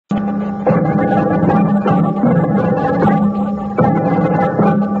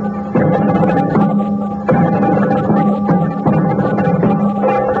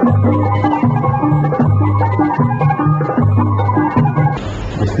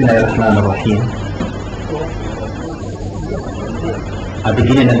Bismillahirrahmanirrahim. I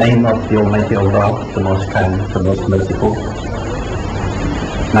begin in the name of the Almighty Allah, the Most Kind, the Most Merciful.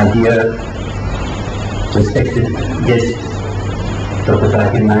 My dear, respected guests,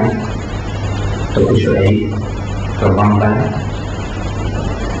 Dr.Zakir Naik, Dr. Shuaib, Dr. Mojammed,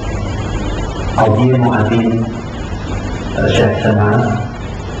 our dear Muazzin, Sheikh Shaman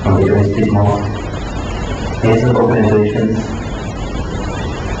from the University Mosque, heads of organizations,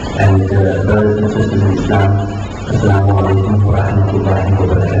 and brothers and sisters in Islam, Assalamu alaikum wa rahmatullahi wa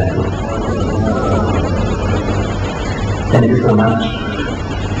barakatuh. Thank you so much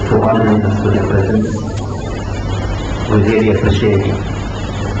for honoring us with your presence. We really appreciate it.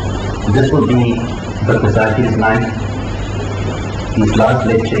 This will be Dr. Zakir's night, his last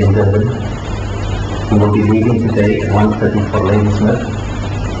lecture in Durban. He will be leaving today at 1:30 for Ladysmith,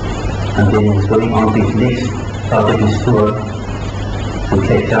 and then he's going on to his next part of his tour to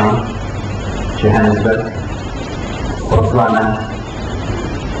Cape Town, Johannesburg, Botswana,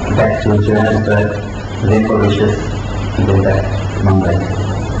 back to Johannesburg, then Mauritius, and then back to Mumbai.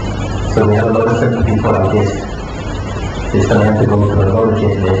 So we have a lot of sympathy for our guests. They still have to go through a lot of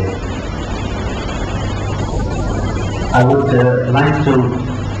jet lag. I would like to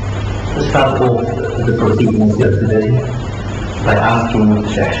start off the proceedings here today by asking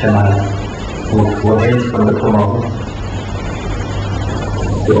Sheikh Shaman, who hails from the Quran,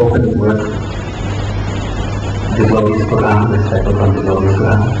 to open the word, the glorious Quran, recital from the glorious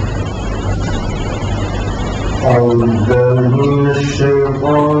Quran. أعوذ بالله من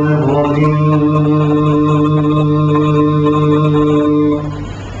الشيطان الرجيم.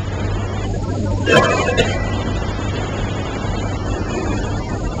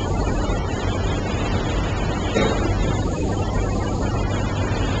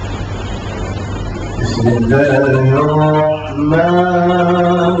 بسم الله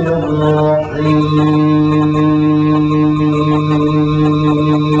الرحمن الرحيم.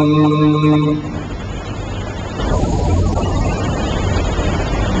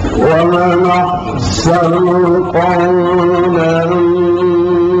 ومن أحسن قولا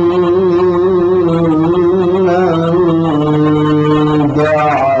ممن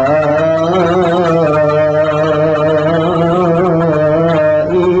دعا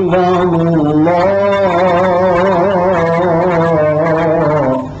إلى الله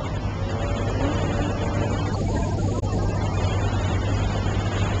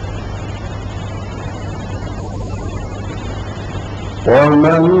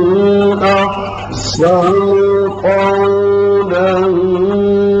ومن أحسن قولا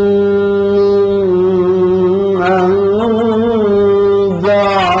ممن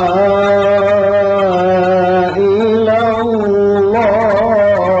دعا إلى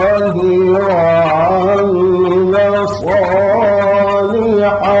الله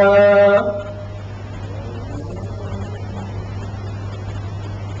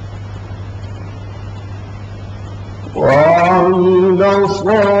وعمل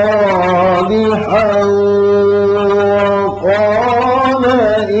صالحا وقال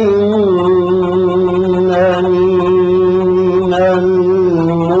إنني من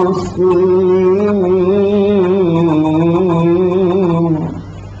المسلمين.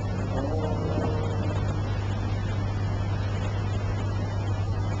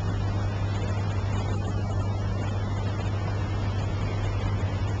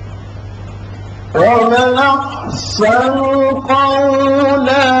 ومن أحسن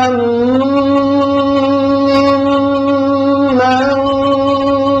قولا ممن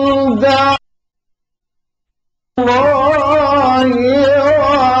دعا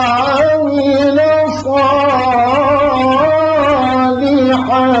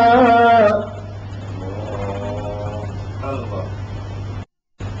الله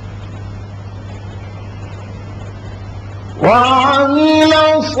وعمل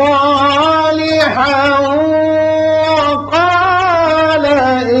صالحا وقال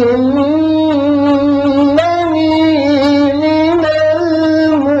إنني من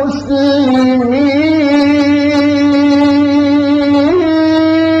المسلمين.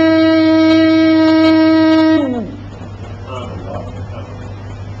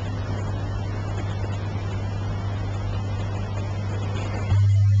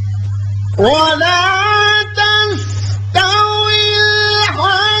 ولا تستوي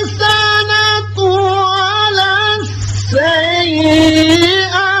الحسنة ولا السيئة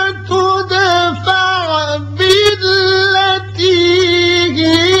ادفع بالتي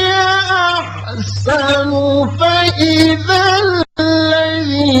هي أحسن فإذا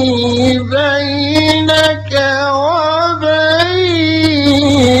الذي بينك وبينه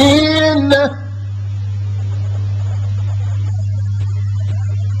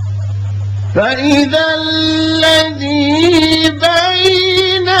فإذا الذي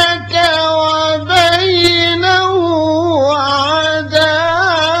بينك وبينه عداوة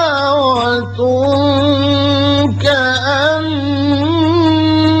كأنه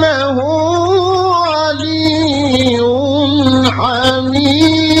ولي حميم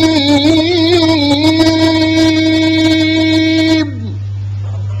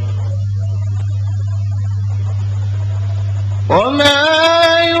وما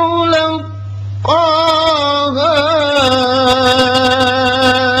يلقاها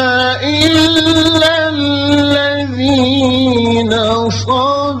إلا الذين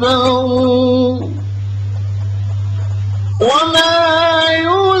صبروا وما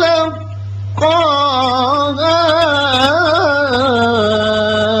يلقاها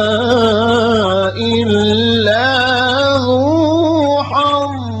إلا ذو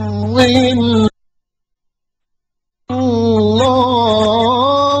حظ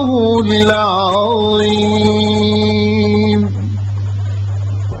العظيم.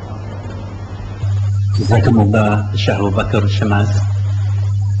 Jazakumullah, Shah Abu Bakr Shamas.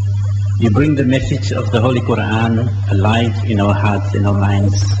 You bring the message of the Holy Quran alive in our hearts, in our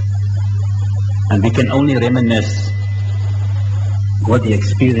minds. And we can only reminisce what the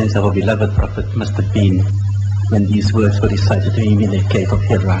experience of our beloved Prophet must have been when these words were recited to him in the cave of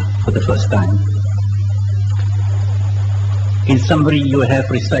Hira for the first time. In summary, you have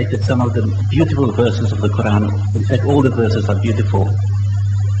recited some of the beautiful verses of the Quran. In fact, all the verses are beautiful.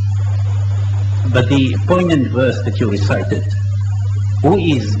 But the poignant verse that you recited, who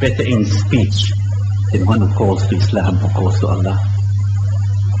is better in speech than one who calls to Islam, who calls to Allah,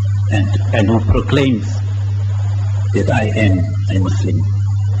 and who proclaims that I am a Muslim?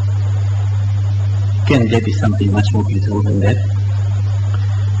 Can there be something much more beautiful than that?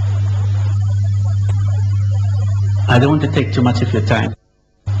 I don't want to take too much of your time.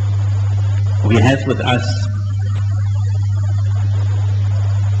 We have with us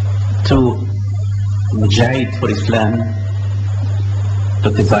two Mujahid for Islam,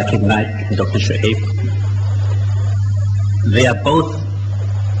 Dr. Zakir Naik and Dr. Shoaib. They are both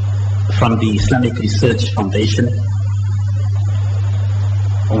from the Islamic Research Foundation.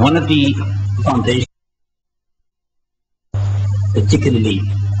 One of the foundations, particularly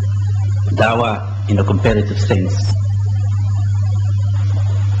Dawah in a comparative sense.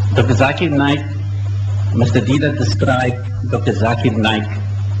 Dr. Zakir Naik, Mr. Deedat described Dr. Zakir Naik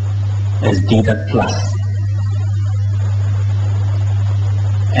as Deedat Plus.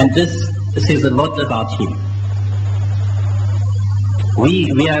 And this says a lot about him.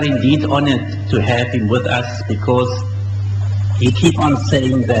 We are indeed honored to have him with us because he keeps on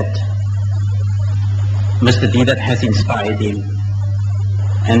saying that Mr. Deedat has inspired him.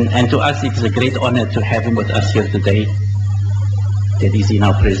 And to us it is a great honor to have him with us here today, that he's in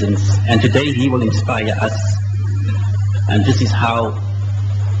our presence. And today he will inspire us. And this is how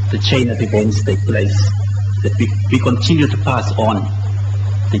the chain of events take place, that we continue to pass on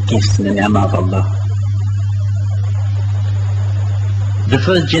the gifts and the ni'mah of Allah. The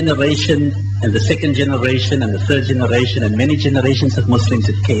first generation and the second generation and the third generation and many generations of Muslims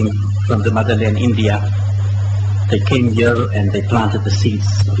that came from the motherland India, they came here and they planted the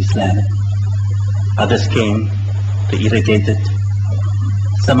seeds of Islam. Others came, they irrigated.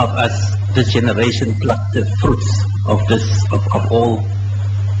 Some of us, this generation, plucked the fruits of all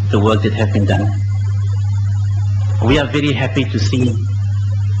the work that have been done. We are very happy to see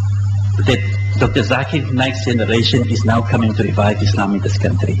that Dr. Zakir Naik's generation is now coming to revive Islam in this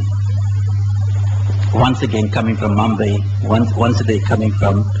country. Once again coming from Mumbai, once again coming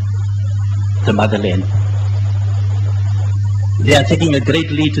from the motherland. They are taking a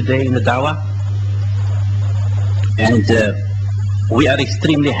great lead today in the Dawah, and we are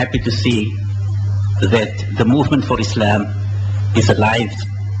extremely happy to see that the movement for Islam is alive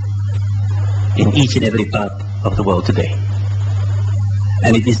in each and every part of the world today.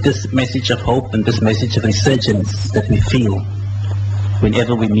 And it is this message of hope and this message of resurgence that we feel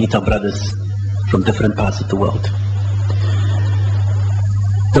whenever we meet our brothers from different parts of the world.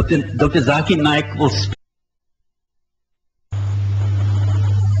 Dr. Zakir Naik will speak.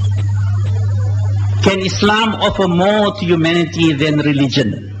 Can Islam offer more to humanity than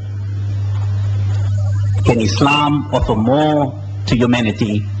religion? Can Islam offer more to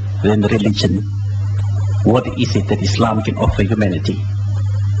humanity than religion? What is it that Islam can offer humanity?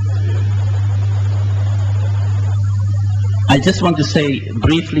 I just want to say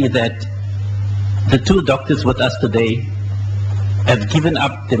briefly that the two doctors with us today have given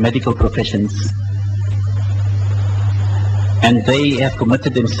up their medical professions and they have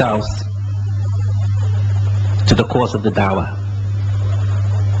committed themselves to the cause of the Dawah.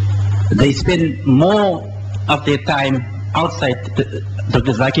 They spend more of their time outside.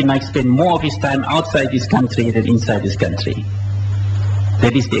 Dr. Zakir Naik spend more of his time outside his country than inside his country.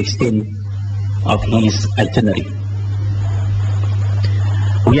 That is the extent of his itinerary.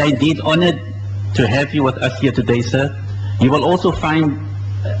 We are indeed honored to have you with us here today, sir. You will also find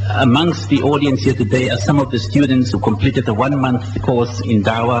amongst the audience here today are some of the students who completed a 1-month course in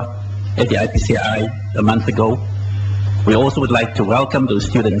Dawah at the IPCI a month ago. We also would like to welcome those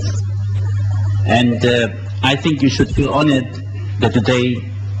students. And I think you should feel honored that today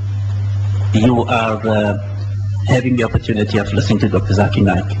you are having the opportunity of listening to Dr. Zakir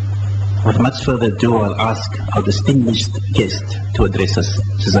Naik. With much further ado, I'll ask our distinguished guest to address us.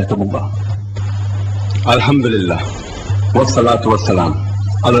 Jazakumullah. Alhamdulillah. Wassalatu wassalam.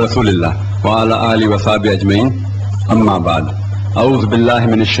 Ala Rasulillah. Wa ala ali wa sahbihi ajmain. Amma ba'd. A'udhu billahi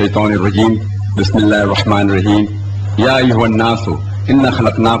minash shaitanir rajim. Bismillahir rahmanir rahim. Ya ayyuhan nasu. Inna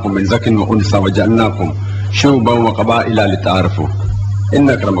khalaqnakum min zakin wa unsa wa ja'alnakum shu'uban wa qaba'ila lita'arafu.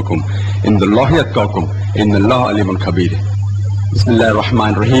 Inna akramakum indallahi atqakum. Inna Allaha alimun khabir. Bismillahir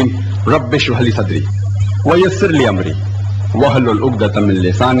rahmanir rahim. Rabbi shrah li sadri wa yassir li amri wahlul 'uqdatam min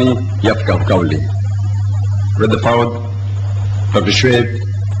lisani yafqahu qawli. Brother Fawad, Dr. Shoaib,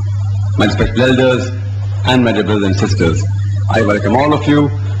 my respected elders, and my dear brothers and sisters, I welcome all of you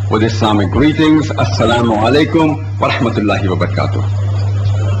with Islamic greetings. Assalamu alaikum wa rahmatullahi wa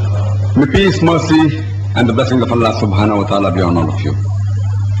barakatuh. May peace, mercy, and the blessings of Allah subhanahu wa ta'ala be on all of you.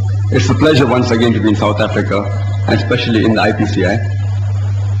 It's a pleasure once again to be in South Africa, and especially in the IPCI.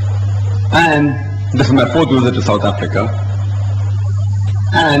 And this is my 4th visit to South Africa.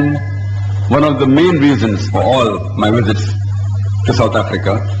 And one of the main reasons for all my visits to South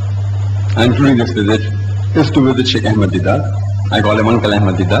Africa, and including this visit, is to visit Sheikh Ahmed Deedat. I call him Uncle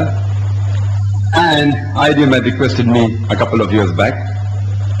Ahmed Deedat. And IDM had requested me a couple of years back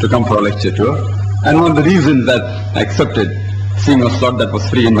to come for a lecture tour. And one of the reasons that I accepted, seeing a slot that was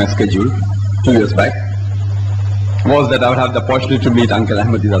free in my schedule 2 years back, was that I would have the opportunity to meet Uncle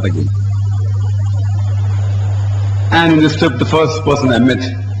Ahmed Deedat again. And in this trip, the first person I met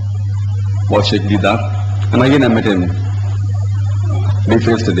was Sheikh Deedat, and again I met him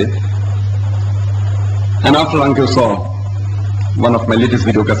face today. And after Uncle saw one of my latest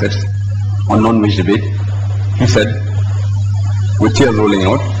video cassettes on non-wage debate, he said, with tears rolling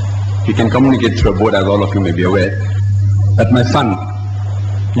out, he can communicate through a board, as all of you may be aware, that my son,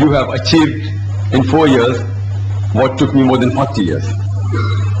 you have achieved in 4 years what took me more than 40 years.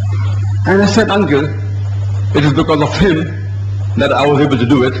 And I said, Uncle, it is because of him that I was able to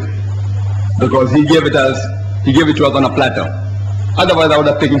do it, because he gave it to us on a platter. Otherwise I would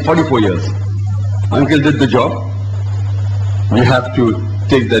have taken 44 years. Uncle did the job. We have to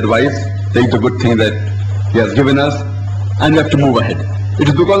take the advice, take the good thing that he has given us, and we have to move ahead. It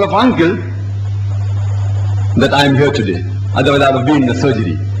is because of Uncle that I am here today. Otherwise I would have been in the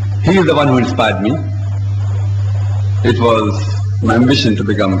surgery. He is the one who inspired me. It was my ambition to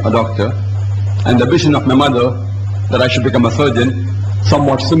become a doctor, and the vision of my mother that I should become a surgeon,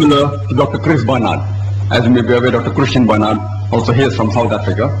 somewhat similar to Dr. Chris Barnard. As you may be aware, Dr. Christian Barnard also hails from South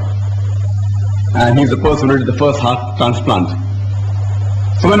Africa, and he's the person who did the first heart transplant.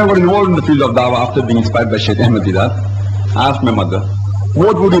 So when I got involved in the field of Dawah after being inspired by Sheikh Ahmed Deedat, I asked my mother,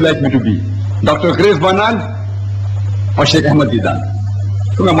 what would you like me to be, Dr. Chris Barnard or Sheikh Ahmed Deedat?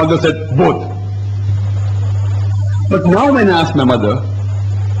 So my mother said, both. But now when I asked my mother,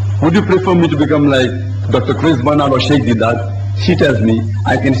 would you prefer me to become like Dr. Chris Barnard or Sheikh Deedat? She tells me,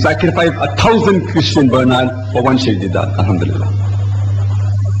 I can sacrifice 1,000 Christian Barnard for one Sheikh Deedat, alhamdulillah.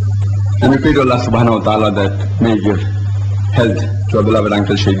 And we pray to Allah subhanahu wa ta'ala that may give health to our beloved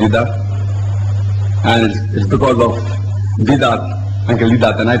Uncle Sheikh Deedat. And it's because of Deedat, Uncle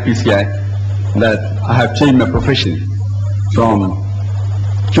Deedat and IPCI that I have changed my profession from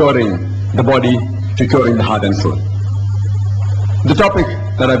curing the body to curing the heart and soul. The topic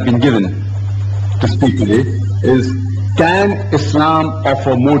that I've been given to speak today is, can Islam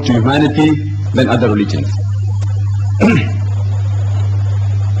offer more to humanity than other religions?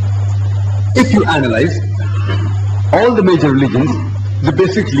 If you analyze all the major religions, they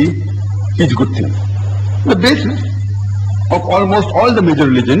basically teach good things. The basis of almost all the major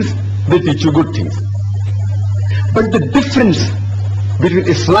religions, they teach you good things. But the difference between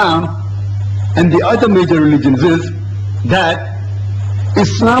Islam and the other major religions is that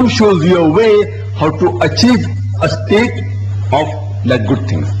Islam shows you a way how to achieve a state of that good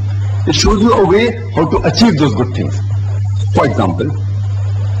things. It shows you a way how to achieve those good things. For example,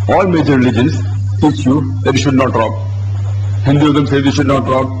 all major religions teach you that you should not rob. Hinduism says you should not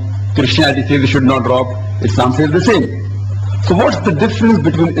rob. Christianity says you should not rob. Islam says the same. So what's the difference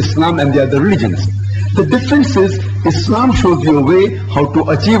between Islam and the other religions? The difference is Islam shows you a way how to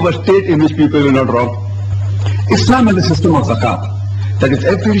achieve a state in which people will not rob. Islam has a system of zakat. That is,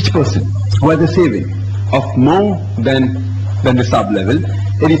 every rich person who has a saving of more than the nisab level,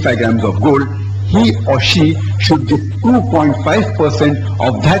 85 grams of gold, he or she should give 2.5%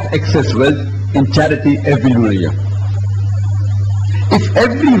 of that excess wealth in charity every lunar year. If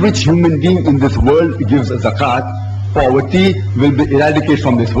every rich human being in this world gives a zakat, poverty will be eradicated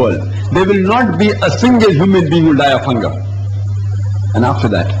from this world. There will not be a single human being who will die of hunger. And after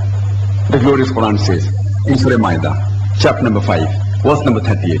that, the glorious Quran says in Surah Ma'idah, chapter number 5, verse number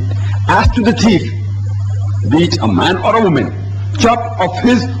 38, as to the thief, be it a man or a woman, chop off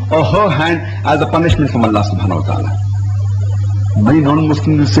his or her hand as a punishment from Allah subhanahu wa ta'ala. Many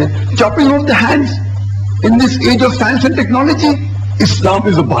non-Muslims will say, chopping off the hands in this age of science and technology? Islam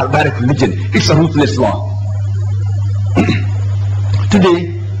is a barbaric religion. It's a ruthless law.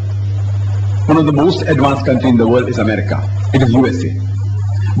 Today, one of the most advanced countries in the world is America. It is USA.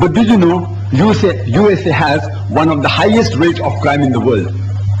 But did you know USA has one of the highest rates of crime in the world,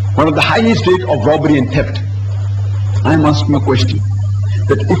 one of the highest rate of robbery and theft. I am asking a question,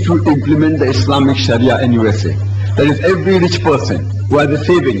 that if you implement the Islamic Sharia in USA, that is, every rich person who has a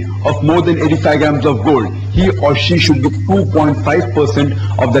saving of more than 85 grams of gold, he or she should give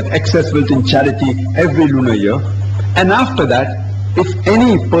 2.5% of that excess wealth in charity every lunar year. And after that, if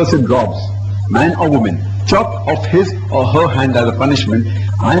any person robs, man or woman, chop off his or her hand as a punishment,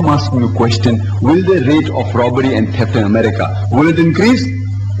 I am asking a question, will the rate of robbery and theft in America, will it increase,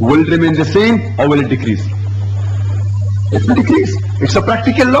 will it remain the same, or will it decrease? It will decrease. It's a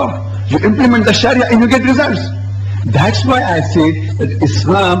practical law. You implement the Sharia and you get results. That's why I say that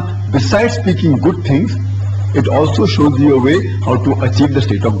Islam, besides speaking good things, it also shows you a way how to achieve the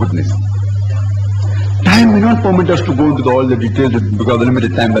state of goodness. Time may not permit us to go into all the details because of the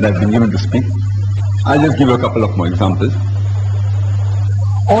limited time that I've been given to speak. I'll just give you a couple of more examples.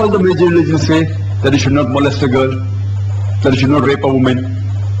 All the major religions say that you should not molest a girl, that you should not rape a woman.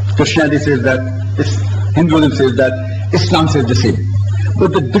 Christianity says that, Hinduism says that, Islam says the same.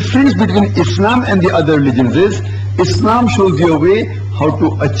 But the difference between Islam and the other religions is, Islam shows you a way how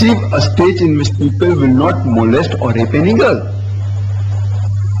to achieve a stage in which people will not molest or rape any girl.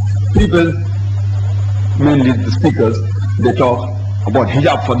 People, mainly the speakers, they talk about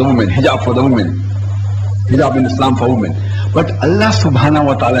hijab for the women, hijab for the women, hijab in Islam for women. But Allah subhanahu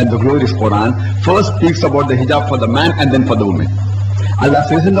wa ta'ala in the glorious Quran first speaks about the hijab for the man and then for the woman. Allah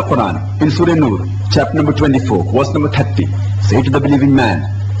says in the Quran, in Surah Nur, chapter number 24, verse number 30, say to the believing man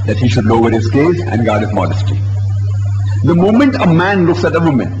that he should lower his gaze and guard his modesty. The moment a man looks at a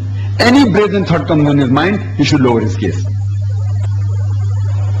woman, any brazen thought comes in his mind, he should lower his gaze.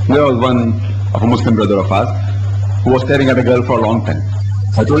 There was one of a Muslim brother of ours who was staring at a girl for a long time.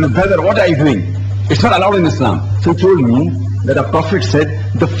 I told him, brother, what are you doing? It's not allowed in Islam. So he told me that a prophet said,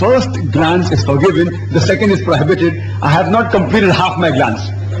 the first glance is forgiven, the second is prohibited. I have not completed half my glance.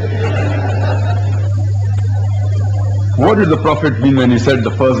 What did the prophet mean when he said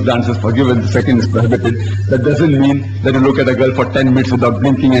the first glance is forgiven, the second is prohibited? That doesn't mean that you look at a girl for 10 minutes without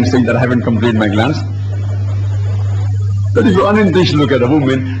blinking and saying that I haven't completed my glance. That if you unintentionally look at a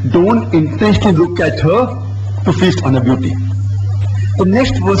woman, don't intentionally look at her to feast on her beauty. The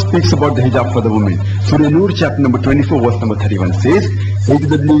next verse speaks about the hijab for the woman. Surah Nur, chapter number 24, verse number 31 says, say to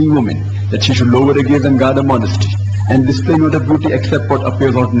the believing woman that she should lower her gaze and guard her modesty, and display not her beauty except what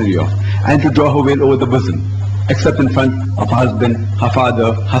appears ordinary of, and to draw her veil over the bosom, except in front of her husband, her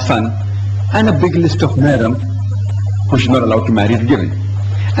father, her son, and a big list of mahram who she's not allowed to marry is given.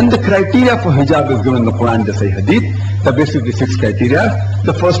 And the criteria for hijab is given in the Quran, the Sahih Hadith. There are basically 6 criteria.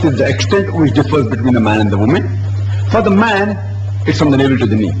 The first is the extent which differs between the man and the woman. For the man, it's from the navel to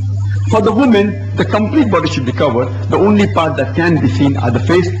the knee. For the woman, the complete body should be covered. The only part that can be seen are the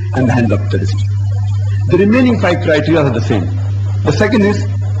face and the hands up to the wrist. The remaining 5 criteria are the same. The second is,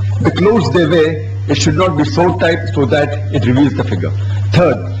 the clothes they wear, it should not be so tight so that it reveals the figure.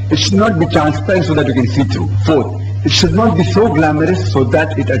 Third, it should not be transparent so that you can see through. Fourth, it should not be so glamorous so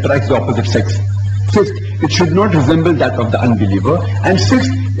that it attracts the opposite sex. Fifth, it should not resemble that of the unbeliever. And sixth,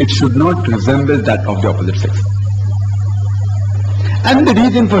 it should not resemble that of the opposite sex. And the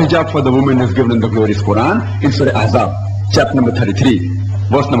reason for hijab for the woman is given in the glorious Quran in Surah Ahzab, chapter number 33,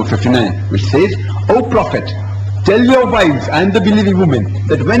 verse number 59, which says, O Prophet, tell your wives and the believing women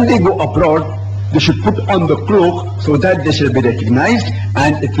that when they go abroad, they should put on the cloak so that they shall be recognized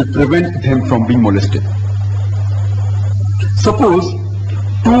and it will prevent them from being molested. Suppose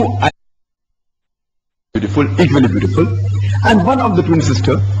 2 are beautiful, equally beautiful, and one of the twin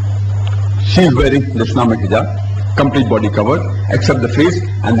sisters, she is wearing the Islamic hijab, complete body covered, except the face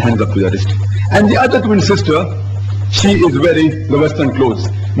and the hands up to the wrist. And the other twin sister, she is wearing the western clothes,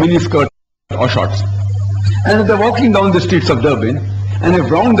 mini skirt or shorts. And they're walking down the streets of Durban, and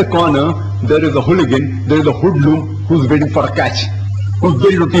if round the corner there is a hooligan, there is a hoodlum who's waiting for a catch, who's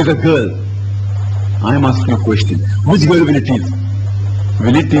ready to tease a girl. I am asking a question. Which girl will he tease?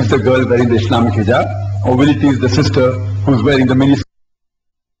 Will he tease the girl wearing the Islamic hijab, or will he tease the sister who's wearing the mini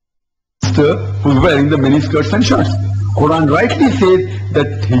skirts and shorts? Quran rightly says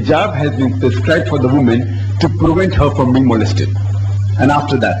that hijab has been prescribed for the woman to prevent her from being molested. And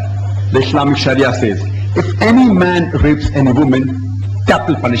after that, the Islamic Sharia says, if any man rapes any woman,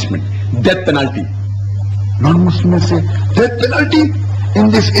 capital punishment, death penalty. Non-Muslims say, death penalty? In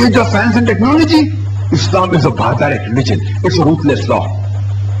this age of science and technology? Islam is a barbaric religion. It's a ruthless law.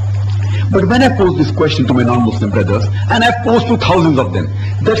 But when I pose this question to my non-Muslim brothers, and I pose to thousands of them,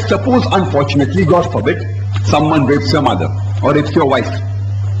 that suppose unfortunately, God forbid, someone rapes your mother or rapes your wife,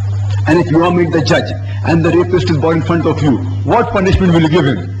 and if you are made the judge and the rapist is brought in front of you, what punishment will you give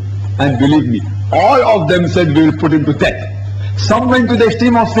him? And believe me, all of them said we will put him to death. Some went to the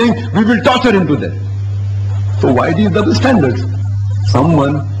extreme of saying we will torture him to death. So why these double standards?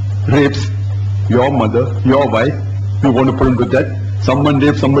 Someone rapes your mother, your wife, you want to put him to death. Someone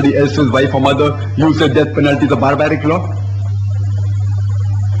rapes somebody else's wife or mother, you say death penalty is a barbaric law.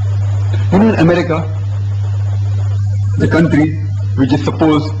 You know, in America, the country which is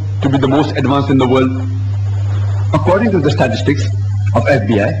supposed to be the most advanced in the world, according to the statistics of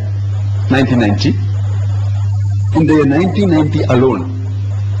FBI, 1990, in the year 1990 alone,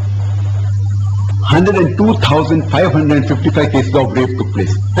 102,555 cases of rape took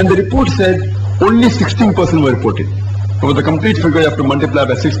place. And the report said only 16% were reported. So the complete figure you have to multiply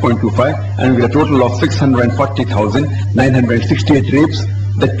by 6.25 and we get a total of 640,968 rapes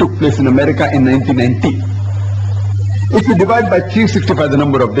that took place in America in 1990. If you divide by 365 the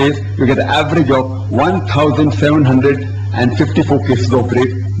number of days, you get an average of 1,754 cases of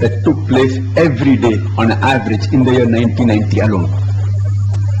rape that took place every day on average in the year 1990 alone.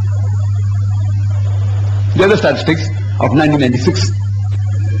 The other statistics of 1996,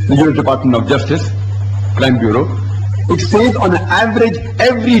 the US Department of Justice, Crime Bureau, it says on average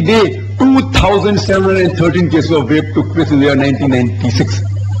every day 2,713 cases of rape took place in the year 1996.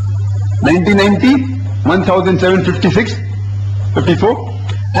 1990, 1,756, 54,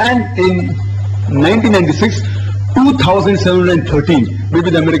 and in 1996, 2,713. Maybe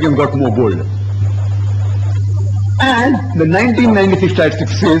the Americans got more bold. And the 1996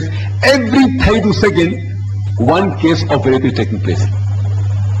 statistics says every 32 seconds, one case of rape is taking place.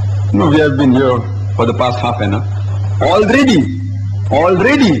 You know, we have been here for the past half an hour. Already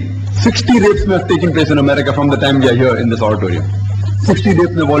 60 rapes may have taken place in America from the time we are here in this auditorium. 60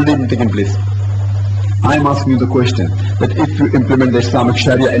 rapes have already been taken place. I am asking you the question that if you implement the Islamic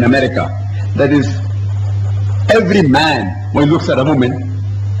Sharia in America, that is, every man, when he looks at a woman,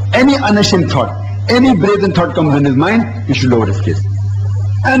 any unashamed thought, any brazen thought comes in his mind, he should lower his case.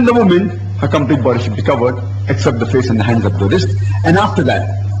 And the woman, her complete body should be covered, except the face and the hands up to the wrist. And after that,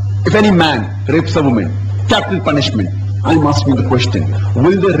 if any man rapes a woman, capital punishment. I am asking the question,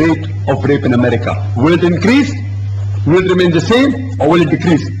 will the rate of rape in America, will it increase? Will it remain the same, or will it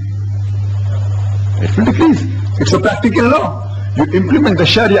decrease? It will decrease. It's a practical law. You implement the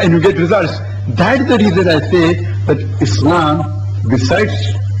Sharia and you get results. That's the reason I say that Islam, besides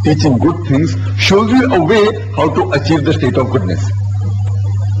teaching good things, shows you a way how to achieve the state of goodness.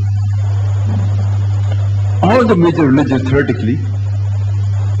 All the major religions theoretically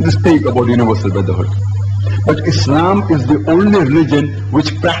they speak about universal brotherhood. But Islam is the only religion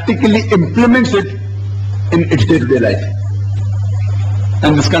which practically implements it in its day-to-day life.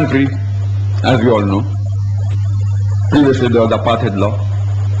 And this country, as we all know, previously there was the apartheid law.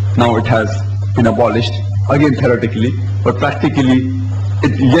 Now it has been abolished, again theoretically, but practically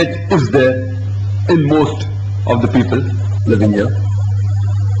it yet is there in most of the people living here.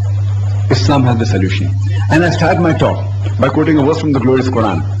 Islam has the solution. And I start my talk by quoting a verse from the glorious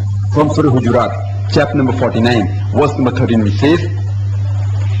Quran, from Surah Hujurat, chapter number 49, verse number 13, which says,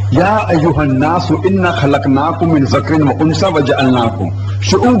 Ya ayyuhan nasu inna khalaqnakum min zakrin wa unsa wa ja'alnakum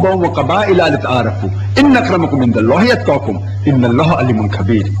shu'uban wa qaba'ila lit'arafu inna akramakum indallahi atqakum innallaha alimun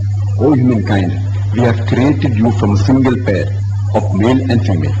khabir. O humankind, we have created you from a single pair of male and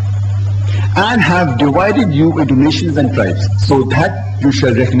female and have divided you into nations and tribes so that you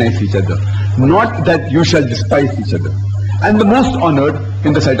shall recognize each other, not that you shall despise each other. And the most honored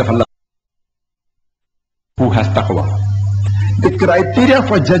in the sight of Allah who has taqwa. The criteria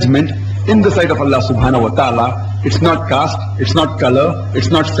for judgment in the sight of Allah subhanahu wa ta'ala it's not caste, it's not color, it's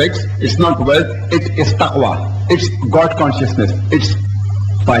not sex, it's not wealth, it is taqwa. It's God consciousness, it's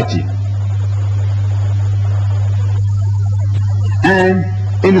piety. And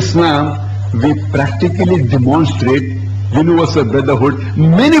in Islam, we practically demonstrate universal brotherhood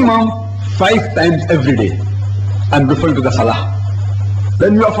minimum 5 times every day. I'm referring to the Salah.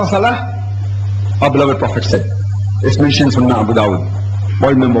 When we offer Salah, our beloved Prophet said, it's mentioned in Sunnah Abu Dawud,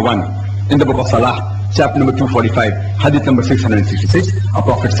 volume number 1, in the book of Salah, chapter number 245, hadith number 666, our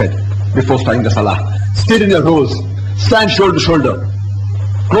Prophet said, before starting the Salah, stand in your rows, stand shoulder to shoulder,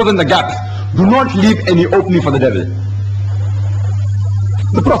 close in the gaps, do not leave any opening for the devil.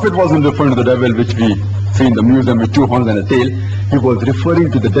 The Prophet wasn't referring to the devil which we see in the museum with 2 horns and a tail. He was referring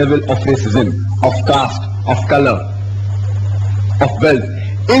to the devil of racism, of caste, of color, of wealth,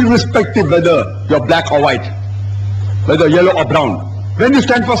 irrespective whether you're black or white, whether yellow or brown. When you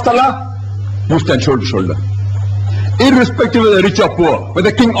stand for Salah, you stand shoulder to shoulder. Irrespective whether rich or poor,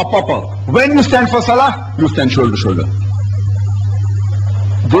 whether king or pauper, when you stand for Salah, you stand shoulder to shoulder.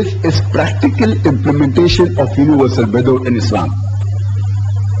 This is practical implementation of universal brotherhood in Islam.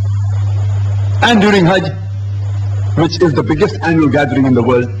 And during Hajj, which is the biggest annual gathering in the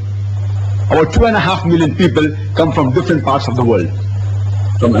world, about 2.5 million people come from different parts of the world.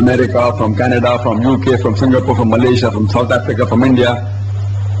 From America, from Canada, from UK, from Singapore, from Malaysia, from South Africa, from India.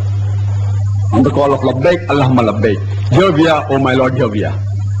 On the call of Labbaik, Allahumma Labbaik. Here we are, oh my Lord, here we are.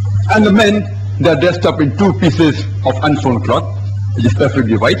 And the men, they are dressed up in 2 pieces of unsewn cloth, which is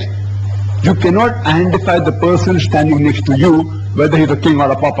perfectly white. You cannot identify the person standing next to you, whether he's a king or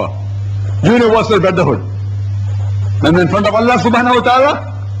a pauper. Universal brotherhood. And in front of Allah subhanahu wa ta'ala,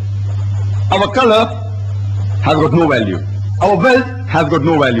 our color has got no value. Our wealth has got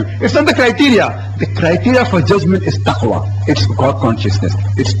no value. It's not the criteria. The criteria for judgment is taqwa. It's God consciousness.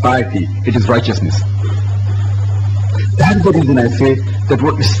 It's piety. It is righteousness. That's the reason I say that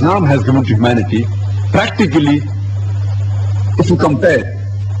what Islam has given to humanity, practically, if you compare,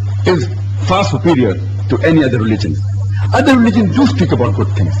 is far superior to any other religion. Other religions do speak about good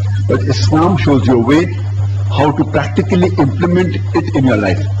things, but Islam shows you a way how to practically implement it in your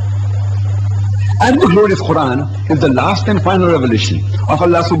life. And the glorious Quran is the last and final revelation of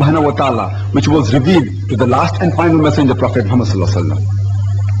Allah subhanahu wa ta'ala, which was revealed to the last and final messenger, Prophet Muhammad sallallahu alaihi wasallam.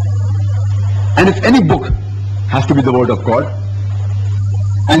 And if any book has to be the word of God,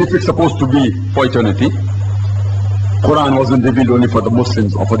 and if it's supposed to be for eternity, Quran wasn't revealed only for the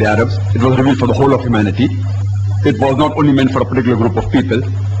Muslims or for the Arabs, it was revealed for the whole of humanity. It was not only meant for a particular group of people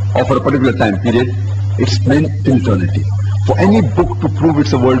or for a particular time period, it's meant till eternity. For any book to prove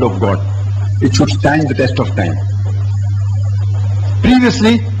it's a word of God, it should stand the test of time.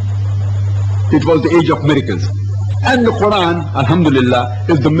 Previously, it was the age of miracles. And the Quran, alhamdulillah,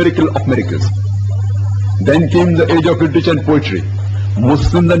 is the miracle of miracles. Then came the age of literature and poetry.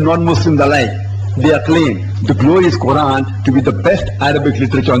 Muslims and non-Muslims alike, they acclaim the glorious Quran to be the best Arabic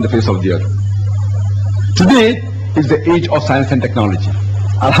literature on the face of the earth. Today is the age of science and technology.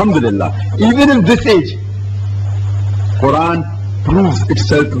 Alhamdulillah, even in this age, Quran proves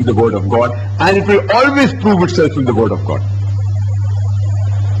itself to be the word of God, and it will always prove itself to be the word of God.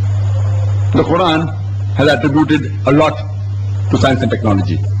 The Quran has attributed a lot to science and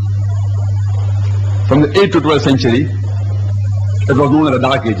technology. From the 8th to 12th century, it was known as the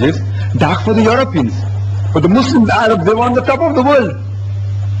Dark Ages. Dark for the Europeans. For the Muslims, the Arabs, they were on the top of the world.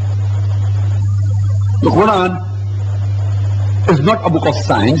 The Quran is not a book of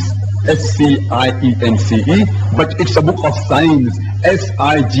science, S-C-I-E-N-C-E, but it's a book of signs,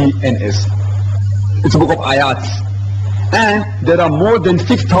 S-I-G-N-S. It's a book of ayats. And there are more than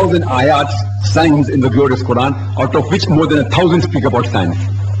 6,000 ayats, signs in the glorious Quran, out of which more than 1,000 speak about science.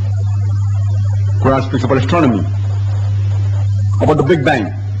 Quran speaks about astronomy, about the Big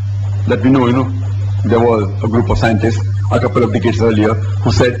Bang, that we know, there was a group of scientists a couple of decades earlier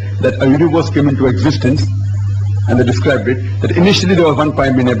who said that a universe came into existence, and they described it, that initially there was one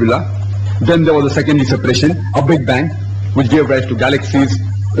primary nebula, then there was a secondary separation, a Big Bang, which gave rise to galaxies,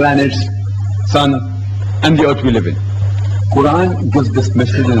 planets, sun, and the earth we live in. Quran gives this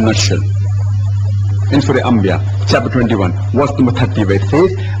message in a nutshell. In Surah Anbiya, chapter 21, verse number 30, where it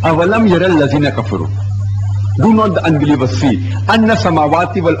says, أَوَلَمْ يَرَ الَّذِينَ كَفَرُوا. Do not the unbelievers see, أَنَّ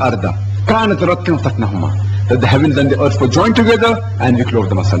سَمَاوَاتِ وَالْأَرْضَ كَانَتْ رَتْقًا فَتْنَهُمَا, that the heavens and the earth were joined together and we clove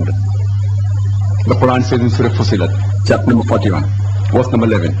them asunder. The Quran says in Surah Fusilat, chapter number 41, verse number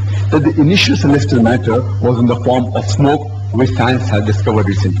 11, that the initial celestial matter was in the form of smoke, which science has discovered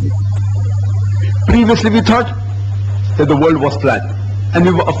recently. Previously we thought that the world was flat, and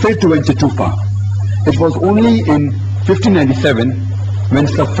we were afraid to venture too far. It was only in 1597 when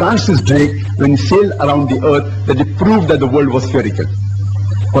Sir Francis Drake when he sailed around the earth, that he proved that the world was spherical.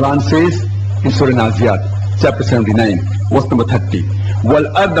 Quran says in Surah Nsiah, chapter 79, verse number 30,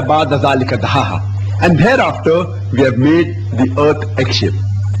 وَالْأَرْضَ بَعْدَ ذَلِكَ دَحَاهَا, and thereafter we have made the earth egg-shaped.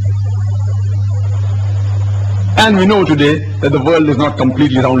 And we know today that the world is not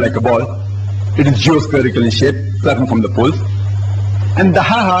completely round like a ball. It is geospherical in shape, flattened from the poles. And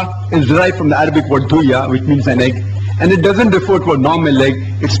dahaha is derived from the Arabic word duya, which means an egg. And it doesn't refer to a normal egg,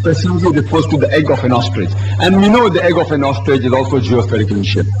 it specifically refers to the egg of an ostrich. And we know the egg of an ostrich is also geospherical in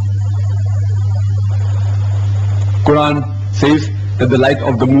shape. Quran says that the light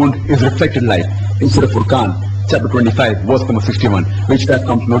of the moon is reflected light in Surah Furqan, chapter 25, verse number 61, which has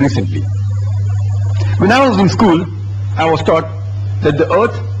come to know recently. When I was in school, I was taught that the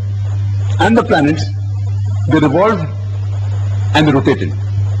earth and the planets, they revolved and they rotated.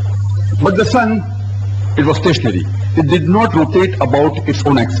 But the sun, it was stationary. It did not rotate about its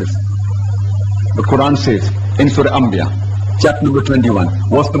own axis. The Quran says in Surah Anbiya, chapter number 21,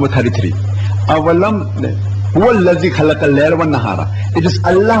 verse number 33, it is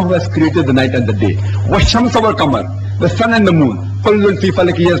Allah who has created the night and the day. The sun and the moon,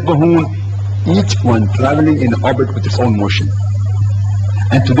 each one traveling in orbit with its own motion.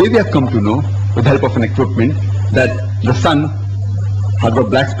 And today we have come to know, with the help of an equipment, that the sun has got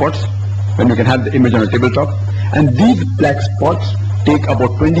black spots, when you can have the image on a tabletop, and these black spots take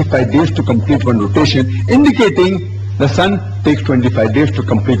about 25 days to complete one rotation, indicating the sun takes 25 days to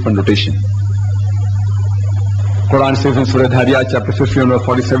complete one rotation. Quran says in Surah Dhariyat, chapter 51, verse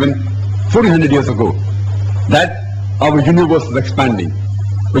 47, 400 years ago, that our universe is expanding,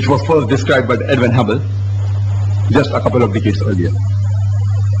 which was first described by Edwin Hubble just a couple of decades earlier.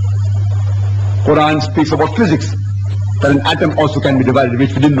 Quran speaks about physics, that an atom also can be divided,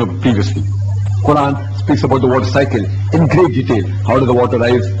 which we didn't know previously. Quran speaks about the water cycle in great detail. How does the water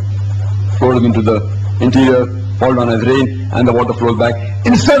rise, flows into the interior, fall down as rain, and the water flows back.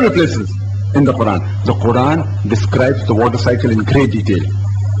 In several places in the Quran describes the water cycle in great detail.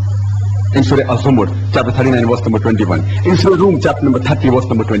 In Surah Az-Zumar, chapter 39, verse number 21. In Surah Rum, chapter number 30, verse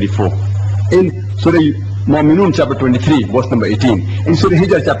number 24. In Surah Mu'minun, chapter 23, verse number 18. In Surah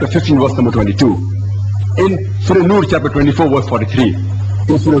Hijr, chapter 15, verse number 22. In Surah Nur, chapter 24, verse 43.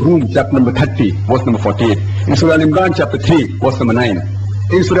 In Surah Rum, chapter number 30, verse number 48. In Surah Al-Imran, chapter 3, verse number 9.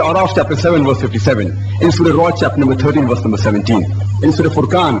 In Surah Araf, chapter 7, verse 57. In Surah Ra'd, chapter number 13, verse number 17. In Surah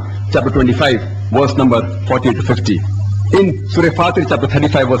Furqan, chapter 25, verse number 48 to 50. In Surah Fatir, chapter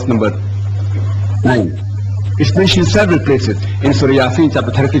 35, verse number 9. It's mentioned in several places. In Surah Yasin,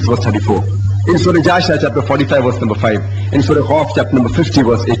 chapter 36, verse 34. In Surah Jasha, chapter 45, verse number 5. In Surah Qaf, chapter number 50,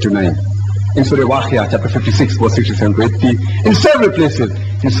 verse 8 to 9. In Surah Waqia, chapter 56, verse 67 to 80. In several places.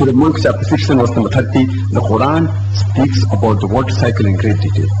 In Surah Mulk, chapter 16, verse number 30, the Quran speaks about the water cycle in great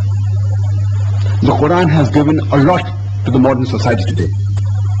detail. The Quran has given a lot to the modern society today.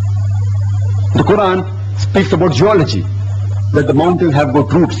 The Quran speaks about geology, that the mountains have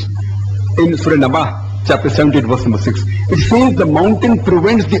got roots. In Surah Nabah, chapter 78, verse number 6, it says the mountain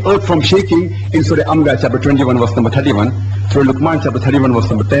prevents the earth from shaking. In Surah Anbiya, chapter 21, verse number 31, Surah Luqman, chapter 31, verse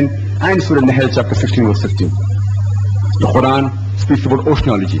number 10, and Surah Nahl, chapter 16, verse 15. The Quran speaks about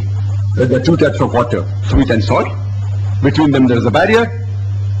oceanology, that there are two types of water, sweet and salt. Between them there is a barrier.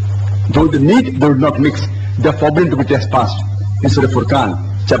 Though they meet, they would not mix. They are forbidden to be trespassed. In Surah Furqan,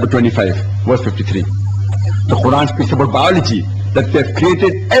 chapter 25, verse 53. The Quran speaks about biology, that they have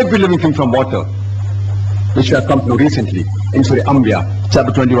created every living thing from water, which we have come to know recently in Surah Anbiya,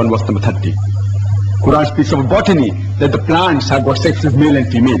 chapter 21, verse number 30. Quran speaks about botany, that the plants have got sexes, male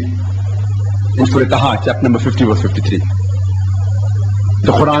and female. In Surah Taha, chapter number 50, verse 53.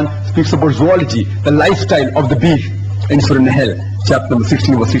 The Quran speaks about zoology, the lifestyle of the bee. In Surah Nahl, chapter number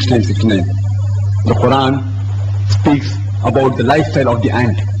 16, verse 60 and 69. The Quran speaks about the lifestyle of the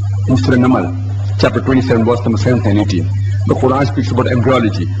ant. In Surah Namal, chapter 27, verse number 17 and 18. The Quran speaks about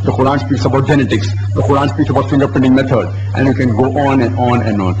embryology. The Quran speaks about genetics. The Quran speaks about fingerprinting method. And you can go on and on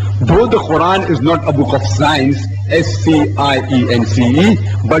and on. Though the Quran is not a book of science, S-C-I-E-N-C-E,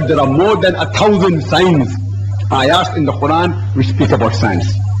 but there are more than 1,000 signs, ayahs in the Quran which speak about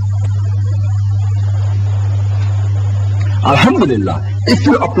science. Alhamdulillah, if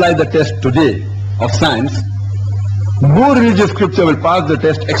you apply the test today of science, no religious scripture will pass the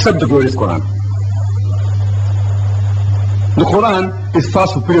test except the glorious Quran. The Quran is far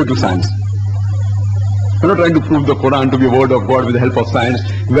superior to science. We're not trying to prove the Quran to be a word of God with the help of science.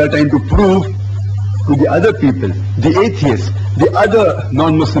 We are trying to prove to the other people, the atheists, the other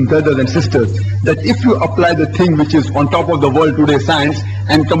non-Muslim brothers and sisters, that if you apply the thing which is on top of the world today, science,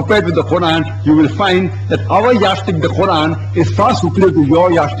 and compare it with the Quran, you will find that our yardstick, the Quran, is far superior to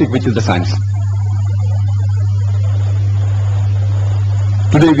your yardstick, which is the science.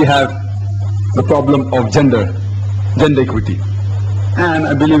 Today we have the problem of gender equity. And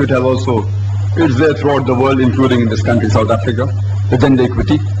I believe it's there throughout the world, including in this country, South Africa, the gender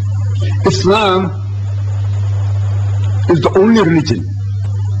equity. Islam is the only religion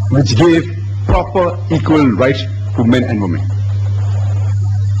which gave proper equal rights to men and women.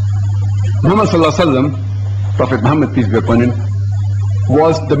 Muhammad Sallallahu Alaihi Wasallam, Prophet Muhammad, peace be upon him,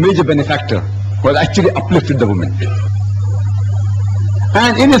 was the major benefactor, was actually uplifted the women.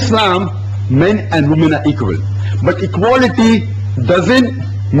 And in Islam, men and women are equal. But equality doesn't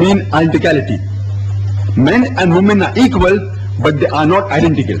mean identicality. Men and women are equal, but they are not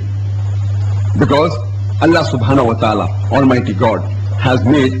identical. Because Allah subhanahu wa ta'ala, Almighty God, has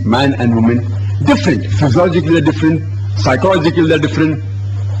made man and women different. Physiologically they're different, psychologically they're different,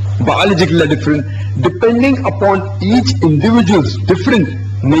 biologically they're different. Depending upon each individual's different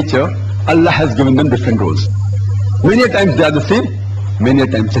nature, Allah has given them different roles. Many a times they are the same, many a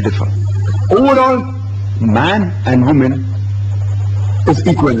times they differ. Overall, man and woman is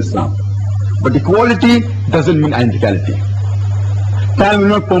equal in Islam. But equality doesn't mean identicality. Time will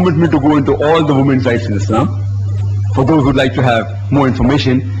not permit me to go into all the women's rights in Islam. For those who would like to have more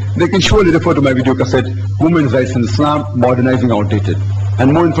information, they can surely refer to my video cassette, Women's Rights in Islam, Modernizing Outdated.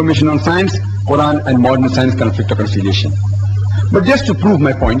 And more information on science, Quran and modern science conflict or conciliation. But just to prove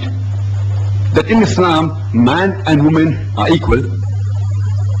my point, that in Islam, man and woman are equal,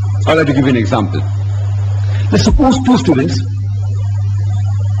 I'd like to give you an example. Let's suppose two students,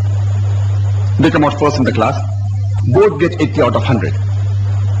 they come out first in the class, both get 80 out of 100.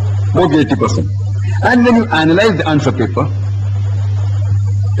 Both get 80%. And when you analyze the answer paper,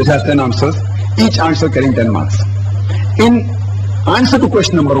 it has 10 answers, each answer carrying 10 marks. In answer to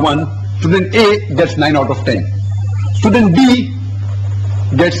question number 1, student A gets 9 out of 10. Student B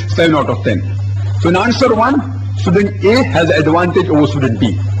gets 7 out of 10. So in answer 1, student A has an advantage over student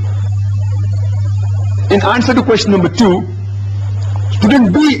B. In answer to question number 2,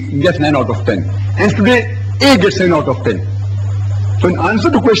 student B gets 9 out of 10 and student A gets 7 out of 10. So in answer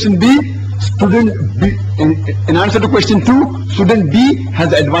to question B, student B, in answer to question 2, student B has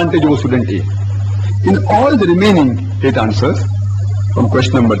the advantage over student A. In all the remaining 8 answers, from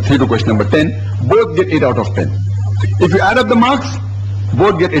question number 3 to question number 10, both get 8 out of 10. If you add up the marks,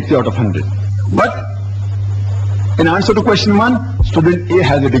 both get 80 out of 100. But in answer to question 1, student A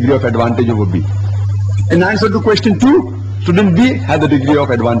has a degree of advantage over B. In answer to question 2, student B has a degree of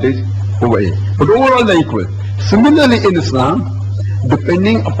advantage over A. But overall they're equal. Similarly in Islam,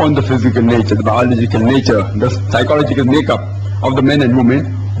 depending upon the physical nature, the biological nature, the psychological makeup of the men and women,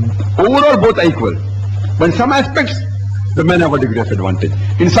 overall both are equal. But in some aspects, the men have a degree of advantage.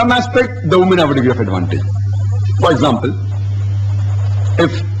 In some aspect, the women have a degree of advantage. For example,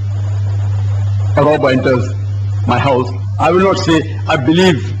 if a robber enters my house, I will not say, I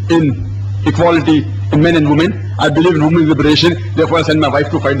believe in equality in men and women, I believe in women's liberation, therefore I send my wife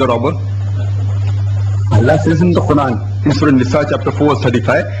to fight the robber. Allah says in the Quran, in Surah Nsiah chapter 4 verse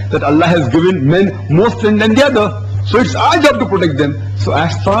 35, that Allah has given men more strength than the other. So it's our job to protect them. So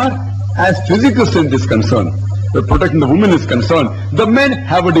as far as physical strength is concerned, the protecting the women is concerned, the men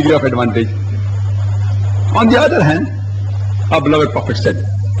have a degree of advantage. On the other hand, our beloved Prophet said,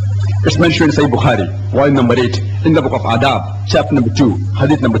 it's mentioned in Sahih Bukhari, volume number 8, in the book of Adab, chapter number 2,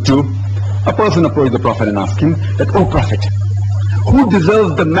 hadith number 2, a person approached the Prophet and asked him that, "O Prophet, who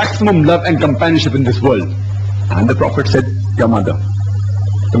deserves the maximum love and companionship in this world?" And the Prophet said, "Your mother."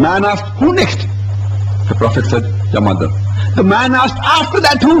 The man asked, "Who next?" The Prophet said, "Your mother." The man asked, "After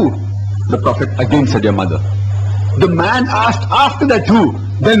that who?" The Prophet again said, "Your mother." The man asked, "After that who?"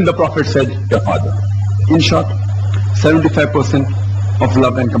 Then the Prophet said, "Your father." In short, 75% of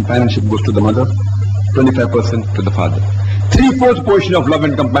love and companionship goes to the mother, 25% to the father. 3/4 portion of love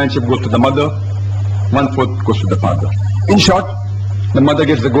and companionship goes to the mother, 1/4 goes to the father. In short, the mother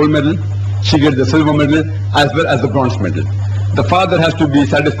gets the gold medal, she gets the silver medal as well as the bronze medal. The father has to be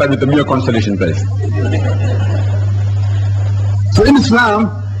satisfied with the mere consolation prize. So in Islam,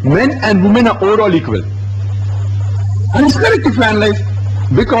 men and women are overall equal. And it's correct if you analyze,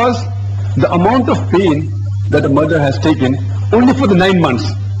 because the amount of pain that a mother has taken only for the 9 months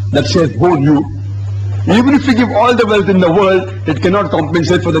that she has borne you, even if you give all the wealth in the world, it cannot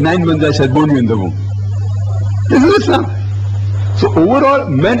compensate for the 9 months that she has borne you in the womb. This is Islam. So overall,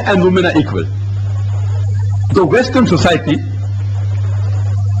 men and women are equal. The Western society,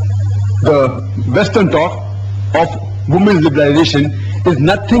 the Western talk of women's liberalization is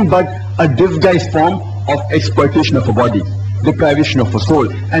nothing but a disguised form of exploitation of a body, deprivation of a soul,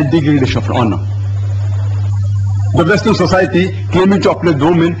 and degradation of honor. The Western society, claiming to uplift the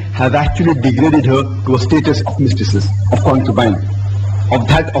woman, has actually degraded her to a status of mistress, of concubine. of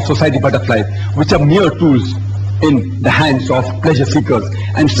that of society butterflies, which are mere tools in the hands of pleasure seekers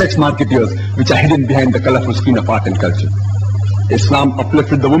and sex marketeers, which are hidden behind the colorful screen of art and culture. Islam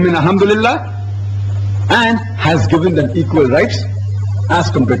uplifted the women, alhamdulillah, and has given them equal rights as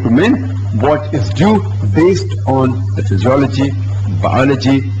compared to men, what is due based on the physiology,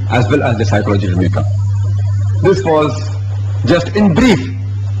 biology, as well as the psychological makeup. This was just in brief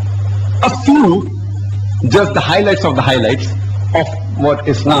a few, just the highlights of the highlights of what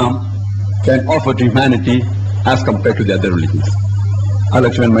Islam can offer to humanity as compared to the other religions. I'll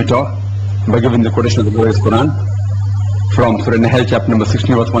actually end my talk by giving the quotation of the glorious Quran from Surah Nahl, chapter number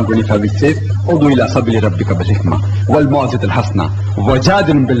 16, verse 125, which says, "Udu ila sabili rabbika bil hikmah wal mau'izati al hasana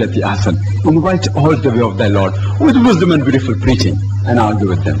wajadilhum billati ahsan." Invite all the way of thy Lord with wisdom and beautiful preaching, and argue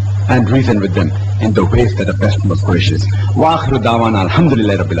with them and reason with them in the ways that are best and most gracious. Wa akhiru da'wana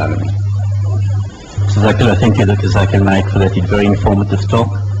alhamdulillahi rabbil alamin. Zakir, thank you, Dr. Zakir Naik, for that very informative talk.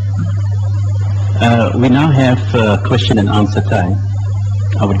 We now have question and answer time.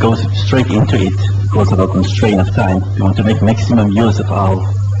 I would go straight into it because of our constraint of time. We want to make maximum use of our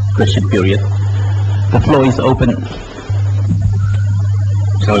question period. The floor is open.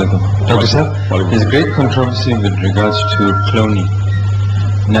 Dr. Sir, there's great controversy with regards to cloning.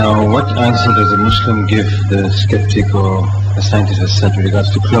 Now, what answer does a Muslim give the skeptic or a scientist as such with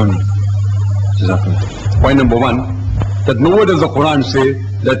regards to cloning? Point number one, that nowhere does the Quran say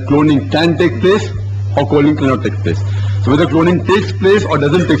that cloning can take place or cloning cannot take place. So whether cloning takes place or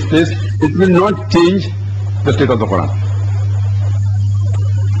doesn't take place, it will not change the state of the Quran.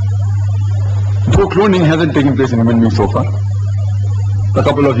 Though cloning hasn't taken place in human beings so far. A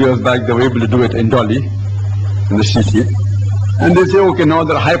couple of years back they were able to do it in Dolly, in the sheep. And they say, okay, now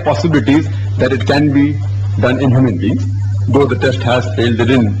there are high possibilities that it can be done in human beings. Though the test has failed, they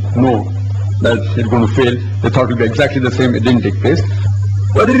didn't know that it's going to fail. They thought it would be exactly the same, it didn't take place.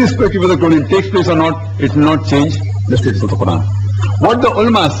 But irrespective of whether cloning takes place or not, it will not change the status of the Quran. What the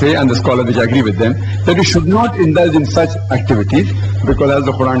ulama say, and the scholars, which I agree with them, that we should not indulge in such activities, because as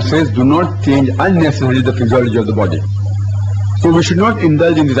the Quran says, do not change unnecessarily the physiology of the body. So we should not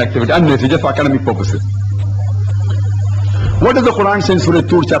indulge in these activities unnecessarily, just for academic purposes. What does the Quran say in Surah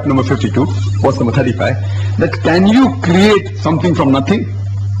Tur, chapter number 52, verse number 35, that can you create something from nothing?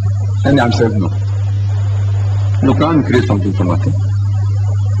 And the answer is no. You can't create something from nothing.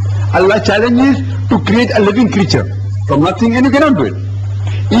 Allah challenges to create a living creature from nothing, and you cannot do it.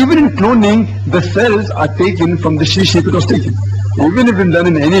 Even in cloning, the cells are taken from the she-sheep it was taken. Even if it's done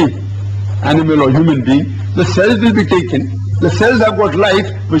in any animal or human being, the cells will be taken. The cells have got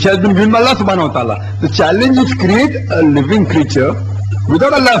life which has been given by Allah subhanahu wa ta'ala. The challenge is create a living creature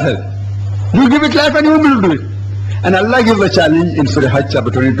without Allah's help. You give it life and you will be able to do it. And Allah gives a challenge in Surah Hajj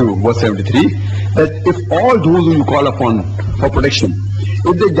chapter 22 verse 73 that if all those who you call upon for protection,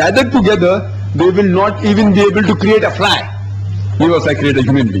 if they gather together, they will not even be able to create a fly. He also create a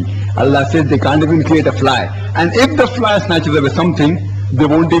human being. Allah says they can't even create a fly. And if the fly snatches away something, they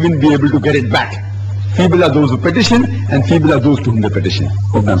won't even be able to get it back. Feeble are those who petition, and feeble are those to whom they petition.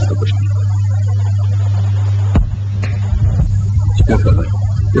 Hope that answers the question. Yes, brother.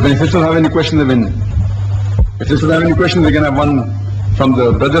 If any sisters have any questions, if sisters have any questions, they can have one from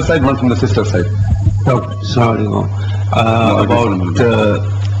the brother side, one from the sister side. Sorry, about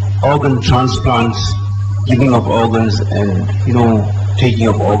organ transplants, giving of organs, and taking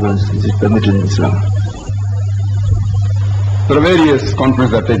of organs. Is it permitted in Islam? There are various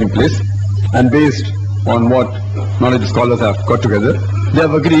conferences that are taking place, and based on what knowledge scholars have got together, they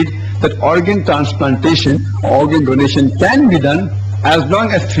have agreed that organ transplantation, organ donation can be done as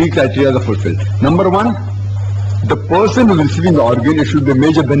long as three criteria are fulfilled. Number one, the person who is receiving the organ, it should be a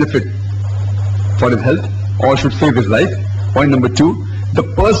major benefit for his health or should save his life. Point number two, the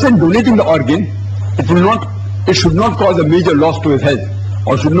person donating the organ, it should not cause a major loss to his health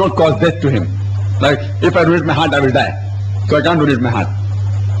or should not cause death to him. Like if I donate my heart, I will die. So I can't donate my heart.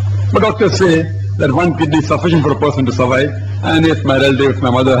 But doctors say that one kidney is sufficient for a person to survive, and if my relative, if my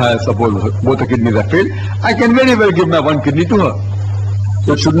mother has, suppose both the kidneys have failed, I can very well give my one kidney to her.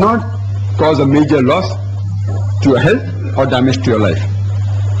 So it should not cause a major loss to your health or damage to your life.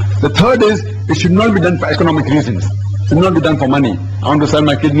 The third is, it should not be done for economic reasons. It should not be done for money. I want to sell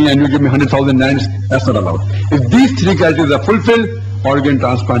my kidney and you give me 100,000 naira, that's not allowed. If these three criteria are fulfilled, organ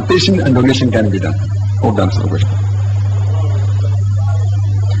transplantation and donation can be done. Hope that answers the question.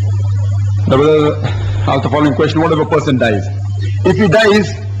 The brother asked the following question: what if a person dies? If he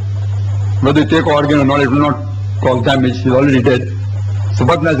dies, whether you take organ or not, it will not cause damage. He's already dead. So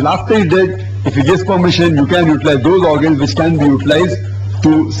what happens after he's dead? If he gives permission, you can utilize those organs which can be utilized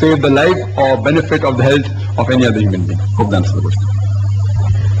to save the life or benefit of the health of any other human being. Hope that answers the question.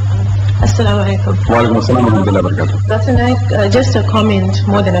 Assalamu alaikum. Wa alaikum assalam wa rahmatullahi wa barakatuh. Dr. Naik, just a comment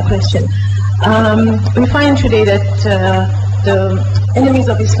more than a question. We find today that the enemies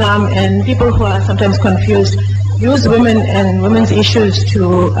of Islam and people who are sometimes confused use women and women's issues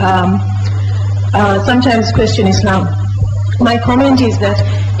to sometimes question Islam. My comment is that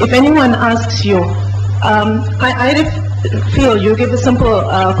if anyone asks you, I feel you give a simple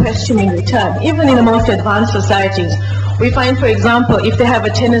question in return. Even in the most advanced societies, we find, for example, if they have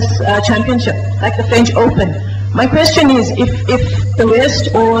a tennis championship, like the French Open, my question is, if the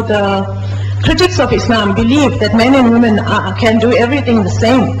West or the critics of Islam believe that men and women can do everything the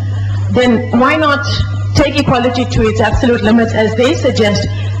same, then why not take equality to its absolute limits as they suggest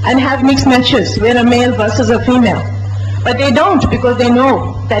and have mixed matches where a male versus a female? But they don't, because they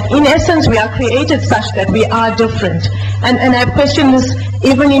know that in essence we are created such that we are different. And I've questioned this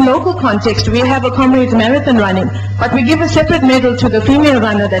even in local context. We have a comrades marathon running, but we give a separate medal to the female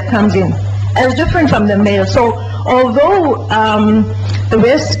runner that comes in, as different from the male. So although the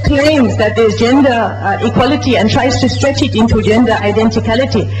West claims that there's gender equality and tries to stretch it into gender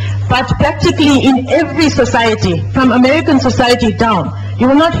identicality, but practically in every society, from American society down, you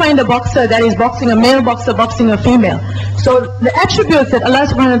will not find a boxer that is boxing a male boxer boxing a female. So the attributes that Allah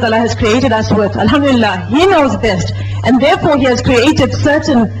subhanahu wa ta'ala has created us with, alhamdulillah, He knows best. And therefore He has created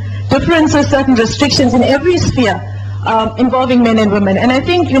certain differences, certain restrictions in every sphere involving men and women. And I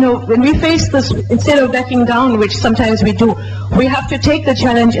think, when we face this, instead of backing down, which sometimes we do, we have to take the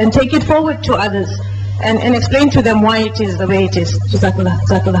challenge and take it forward to others and explain to them why it is the way it is. Jazakallah.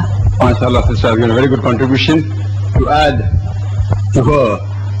 Jazakallah. MashaAllah, sister, you had a very good contribution. To add to her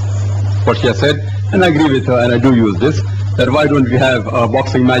what she has said, and I agree with her, and I do use this, that why don't we have a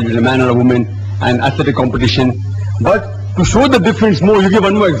boxing match with a man and a woman and athletic competition. But to show the difference more, you give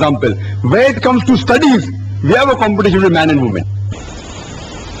one more example. Where it comes to studies, we have a competition with man and woman.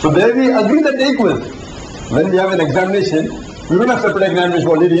 So there we agree that they're equal. When we have an examination, we don't have separate examination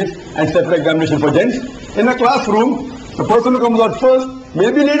for ladies and separate examination for gents. In a classroom, the person who comes out first,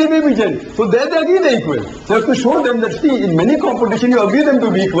 maybe lady, maybe gent. So there they agree they're equal. So you have to show them that, see, in many competitions you agree them to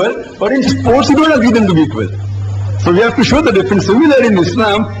be equal, but in sports you don't agree them to be equal. So we have to show the difference. Similar in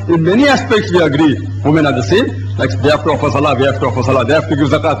Islam, in many aspects we agree. Women are the same. Like they have to offer salah, we have to offer salah. They have to give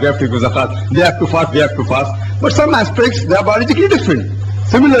zakat, we have to give zakat. They have to fast, we have to fast. But some aspects, they are biologically different.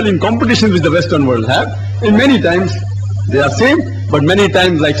 Similarly, in competitions which the Western world have, in many times they are same, but many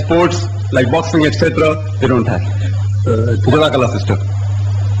times like sports, like boxing, etc., they don't have. Jazakallah, sister.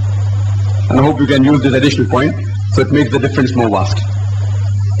 And I hope you can use this additional point so it makes the difference more vast.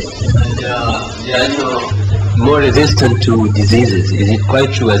 They are also more resistant to diseases. Is it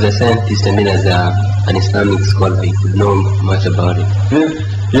quite true as a scientist, as an Islamic scholar, you could know much about it?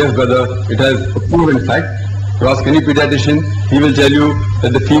 Yes, brother, it has a proven fact. You ask any pediatrician, he will tell you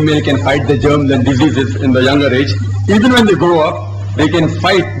that the female can fight the germs and diseases in the younger age. Even when they grow up, they can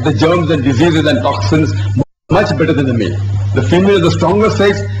fight the germs and diseases and toxins much better than the male. The female is the stronger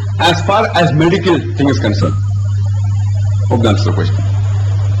sex as far as medical thing is concerned. Hope that answers the question.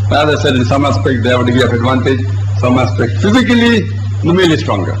 As I said, in some aspects they have a degree of advantage, some aspects physically the male is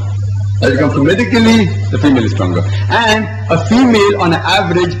stronger. As it comes to medically, the female is stronger. And a female on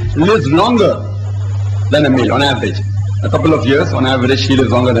average lives longer than a male, on average. A couple of years, on average, she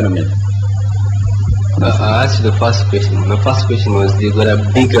lives longer than a male. I asked you the first question. My first question was, you got a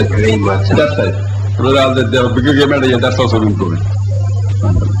bigger grey matter. That's right. Whether they have a bigger grey matter, yeah, that's also been proven.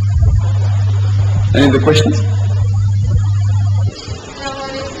 Any other questions?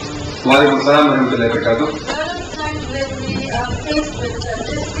 A lot of times when we are faced with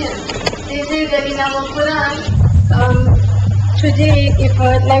Christians, they say that in our Quran, today, if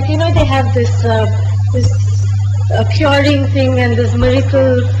they have this curing thing and this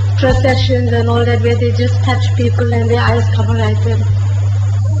miracle processions and all that, where they just touch people and their eyes come right,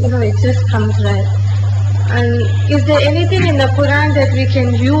 and it just comes right. And is there anything in the Quran that we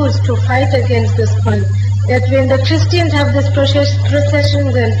can use to fight against this point? That when the Christians have this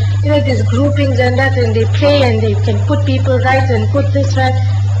processions and these groupings and that, and they pray and they can put people right and put this right,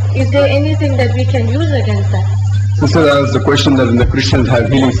 is there anything that we can use against that? Sister, that was the question that when the Christians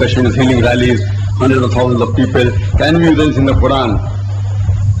have healing sessions, healing rallies, hundreds of thousands of people, can we use this in the Quran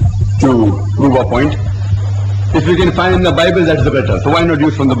to prove our point? If we can find in the Bible, that's the better. So why not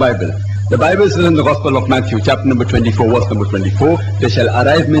use from the Bible? The Bible says in the Gospel of Matthew, chapter number 24, verse number 24, there shall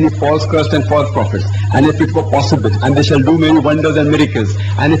arise many false Christs and false prophets, and if it were possible, and they shall do many wonders and miracles,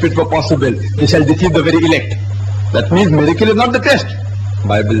 and if it were possible, they shall deceive the very elect. That means miracle is not the test.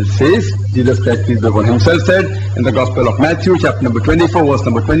 Bible says, Jesus Christ, peace be upon him, himself said in the Gospel of Matthew, chapter number 24, verse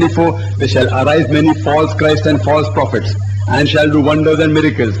number 24, there shall arise many false Christs and false prophets, and shall do wonders and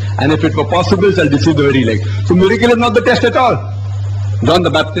miracles, and if it were possible, shall deceive the very elect. So miracle is not the test at all. John the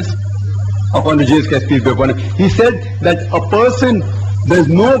Baptist, upon the Jesus Christ, peace be upon him, he said that a person, there is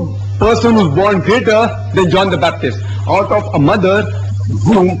no person who is born greater than John the Baptist. Out of a mother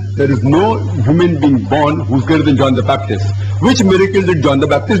whom there is no human being born who is greater than John the Baptist. Which miracle did John the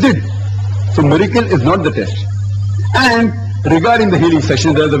Baptist did? So miracle is not the test. And regarding the healing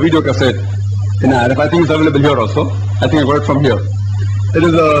session, there is a video cassette in RF. I think it's available here also. I think I got it from here. It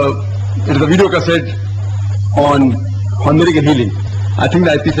is a video cassette on miracle healing. I think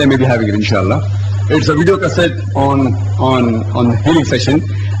the IPCI may be having it, inshallah. It's a video cassette on healing session,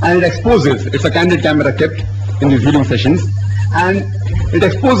 and it exposes, it's a candid camera kept in these healing sessions, and it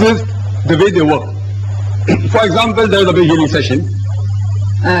exposes the way they work. For example, there is a big healing session,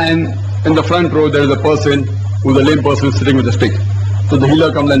 and in the front row there is a person who's a lame person sitting with a stick. So the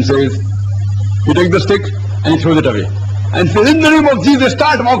healer comes and says, he takes the stick and he throws it away. And says, in the name of Jesus,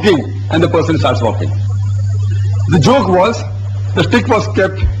 start walking. And the person starts walking. The joke was, the stick was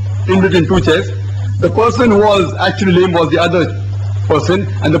kept in between two chairs. The person who was actually lame was the other person,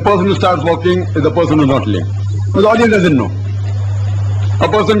 and the person who starts walking is the person who is not lame. But the audience doesn't know. A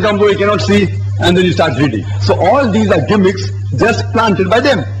person comes who he cannot see, and then he starts reading. So all these are gimmicks just planted by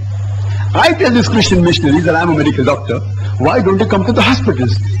them. I tell these Christian missionaries that I am a medical doctor, why don't you come to the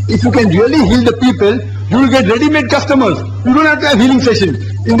hospitals? If you can really heal the people, you will get ready-made customers. You don't have to have healing sessions.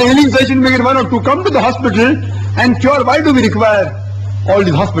 In the healing session, you may get one or two. Come to the hospital and cure. Why do we require all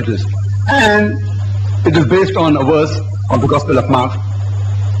these hospitals? And it is based on a verse of the Gospel of Mark,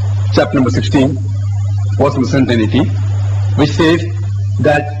 chapter number 16, verse number 780, which says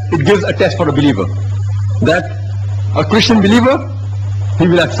that it gives a test for a believer. That a Christian believer, he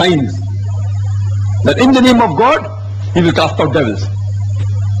will have signs. That in the name of God, he will cast out devils.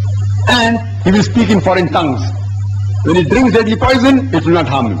 And he will speak in foreign tongues. When he drinks deadly poison, it will not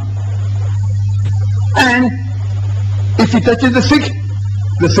harm him. And if he touches the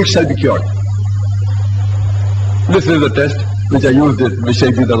sick shall be cured. This is a test which I used it, which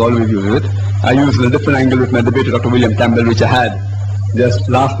Sheikh does always use it. I used a different angle with my debate with Dr. William Campbell, which I had just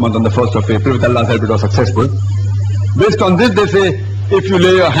last month on the 1st of April. With Allah's help, it was successful. Based on this, they say, if you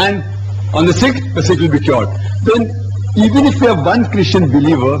lay your hand on the sick will be cured. Then, even if you have one Christian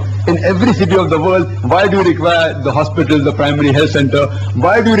believer in every city of the world, why do you require the hospitals, the primary health center?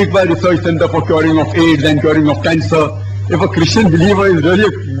 Why do you require research center for curing of AIDS and curing of cancer? If a Christian believer is really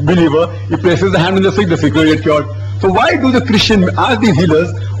a believer, he places the hand on the sick will get cured. So why do the Christian, ask these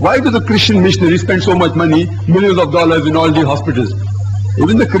healers, why do the Christian missionaries spend so much money, millions of dollars in all these hospitals?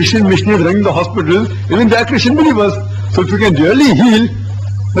 Even the Christian missionaries running the hospitals, even they are Christian believers. So if you can really heal,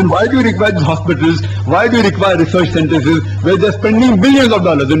 then why do you require these hospitals? Why do you require research centers where they're spending billions of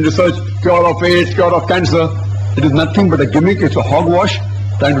dollars in research, cure of AIDS, cure of cancer? It is nothing but a gimmick, it's a hogwash,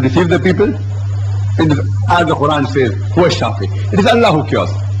 trying to deceive the people. It is, as the Quran says, who is Shafi? It is Allah who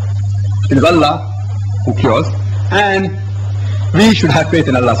cures. It is Allah who cures. And we should have faith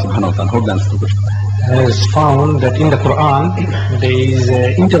in Allah subhanahu wa ta'ala. Hope that answers the question. Has found that in the Quran there is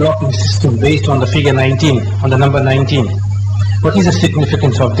an interlocking system based on the figure 19, on the number 19. What is the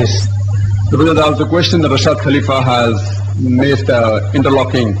significance of this? Because there was a question that Rashad Khalifa has made the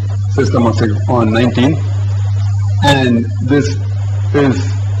interlocking system on 19, and this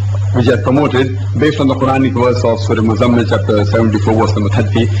is which is promoted based on the Quranic verse of Surah Mojammed chapter 74 verse number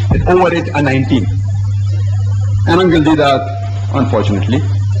 30, that over it are 19. And Uncle did that, unfortunately.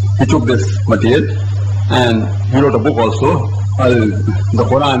 He took this material and he wrote a book also, the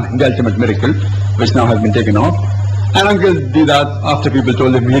Quran, the Ultimate Miracle, which now has been taken off. And Uncle did that after people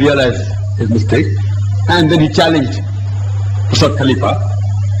told him, he realized his mistake, and then he challenged Rashad Khalifa.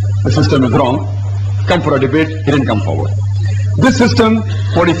 The system is wrong, come for a debate. He didn't come forward. This system,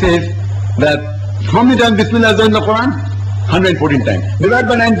 what he says, that how many times Bismillah is in the Quran? 114 times. Divide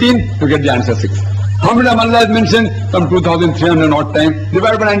by 19, you get the answer 6. How many times Allah is mentioned? Some 2,300 odd times.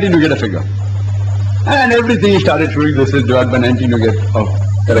 Divide by 19, you get a figure. And everything he started showing, this is divide by 19, you get a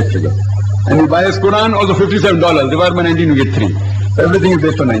correct figure. And you buy his Quran, also $57. Divide by 19, you get 3. So everything is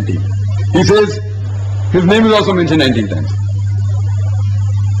based on 19. He says, his name is also mentioned 19 times.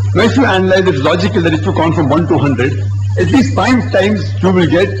 Now if you analyze, it's logical that if you count from 1 to 100, at least 5 times you will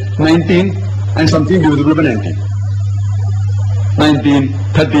get 19 and something divisible by 19. 19,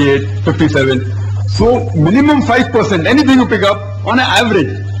 38, 57. So minimum 5%, anything you pick up, on an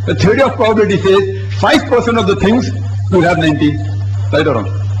average, the theory of probability says 5% of the things will have 19. Right or wrong?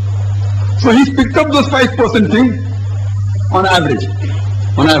 So he's picked up those 5% things on average,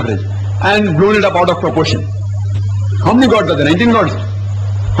 and blown it up out of proportion. How many gods are there? 19 gods.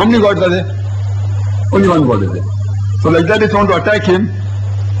 How many gods are there? Only one God is there. So like that, if you want to attack him,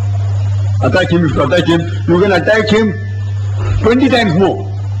 you can attack him 20 times more.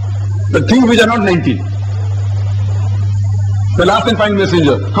 The things which are not 19. The last and final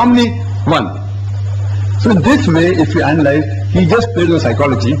messenger, how many? 1. So in this way, if you analyze, he just plays with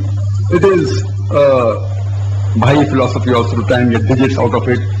psychology. It is Bhai philosophy also to try and get digits out of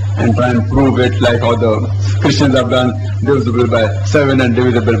it and try and prove it like how the Christians have done, divisible by 7 and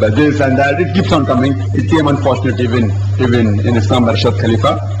divisible by this and that. It keeps on coming. It came unfortunately even in Islam by Rashad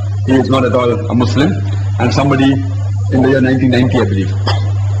Khalifa. He is not at all a Muslim, and somebody in the year 1990, I believe,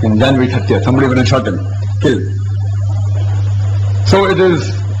 in January 30th, somebody went and shot him, killed. So it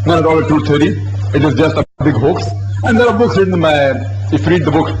is not at all a true theory. It is just a big hoax. And there are books written by, if you read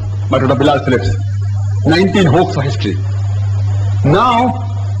the book by Dr. Bilal Phillips, 19 hoax for history. Now,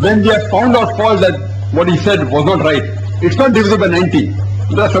 when we have found out false that what he said was not right, it's not divisible by 90.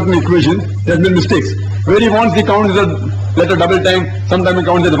 There are certain equations, there have been mistakes. Where he wants the count as a letter double time, sometimes he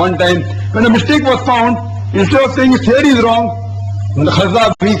counts as 1 time. When a mistake was found, instead of saying his theory is wrong, the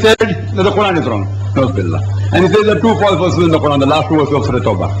Khazab, he said that the Quran is wrong. And he says there are 2 false verses in the Quran, the last 2 verses of Surah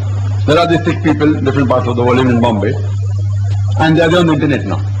Tawbah. There are these 6 people in different parts of the world, in Bombay, and they are there on the internet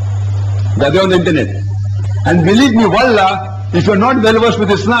now. They are there on the internet. And believe me, wallah, if you are not well versed with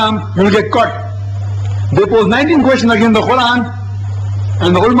Islam, you will get caught. They pose 19 questions against the Quran,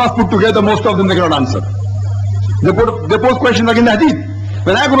 and the ulmas put together, most of them they cannot answer. They pose questions against the Hadith.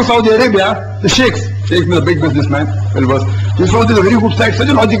 When I go to Saudi Arabia, the sheikhs is a big businessman, well versed. He says, this is a very good site, such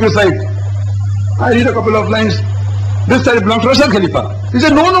a logical site. I read a couple of lines. This side belongs to Rashad Khalifa. He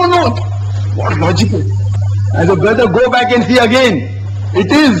said, no. What logical? I said, brother, go back and see again.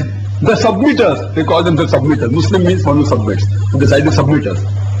 It is the submitters. They call them the submitters. Muslim means one who submits. The side is submitters.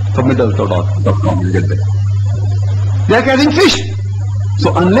 Submitters.com, you get there. They are catching fish.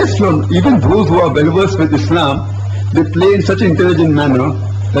 So unless even those who are well versed with Islam, they play in such an intelligent manner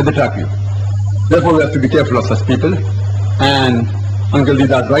that they trap you. Therefore we have to be careful of such people. And Uncle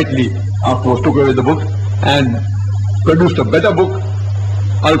Didat rightly afterwards took away the book and produced a better book,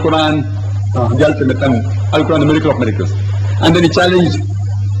 Al-Quran, the Ultimate, Al-Quran, the Miracle of Miracles. And then he challenged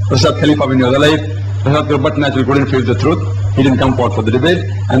Rashad Khalifa when he was alive. Rashad Khalifa but naturally couldn't face the truth. He didn't come forward for the debate,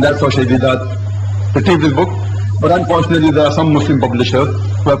 and that's how Shaykh Didat retrieved his book. But unfortunately there are some Muslim publishers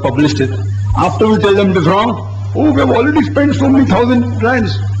who have published it. After we tell them it is wrong, oh, we have already spent so many thousand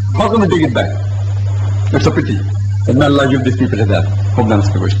rands. How can we take it back? It's a pity. And may Allah give these people that. Hope that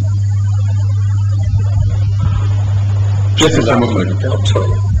answers the question. Yes, Mr. Muslim.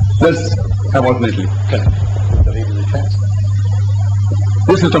 Let's have alternately. Okay.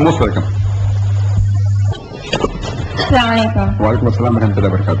 Yes, Mr. Most welcome. Assalamu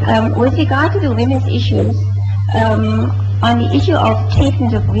alaikum. With regard to the women's issues, on the issue of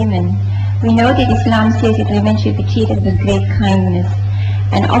treatment of women, we know that Islam says that women should be treated with great kindness.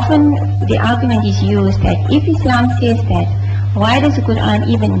 And often the argument is used that if Islam says that, why does the Quran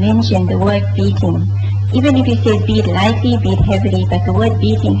even mention the word beating? Even if it says beat lightly, beat heavily, but the word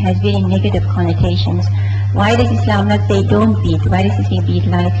beating has very negative connotations. Why does Islam not say don't beat? Why does it say beat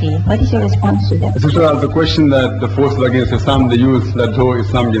lightly? What is your response to that? Sister, the question that the forces against Islam, they use that though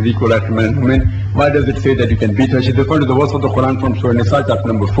Islam is equal right to men and women, why does it say that you can beat her? She referred to the verse of the Quran from Surah Nsiah, chapter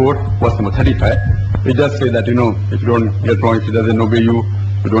number 4, verse number 35. It does say that, if you don't get wrong, if she doesn't obey you,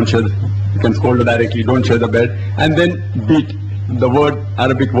 you don't share, you can scold her directly, don't share the bed, and then beat. The word,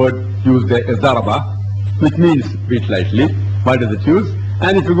 Arabic word used there is daraba, which means beat lightly. Why does it use?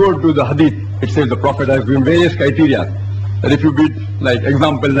 And if you go to the hadith, it says the Prophet has given various criteria. That if you beat, like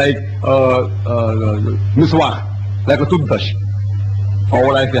example, like miswak, like a toothbrush, or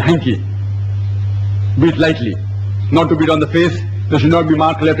what I say, hanky, beat lightly. Not to beat on the face, there should not be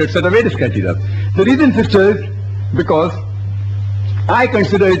marked left, etc. Various criteria. The reason, sister, is because I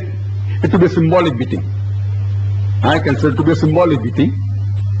consider it to be a symbolic beating. I consider it to be a symbolic beating.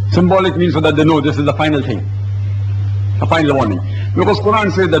 Symbolic means so that they know this is the final thing, a final warning. Because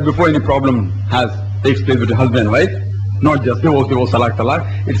Quran says that before any problem takes place between husband and wife, not just divorce,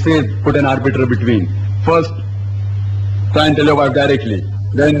 talaq, it says put an arbiter between. First, try and tell your wife directly,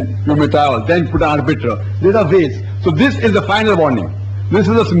 then you may try, then put an arbiter. There are ways. So this is the final warning. This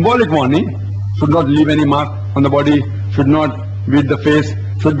is a symbolic warning. Should not leave any mark on the body, should not beat the face,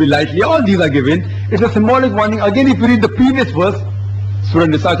 should be lightly. All these are given. It's a symbolic warning. Again, if you read the previous verse, Surah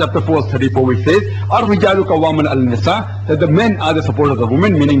Nisa chapter 4, 34, which says, Ar-Rijalu Qawwamun al-Nisa, that the men are the supporters of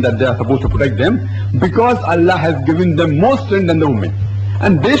women, meaning that they are supposed to protect them, because Allah has given them more strength than the women.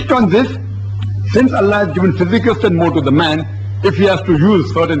 And based on this, since Allah has given physical strength more to the man, if he has to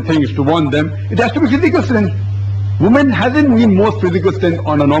use certain things to warn them, it has to be physical strength. Woman hasn't been more physical strength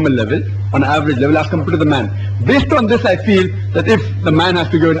on a normal level, on an average level as compared to the man. Based on this, I feel that if the man has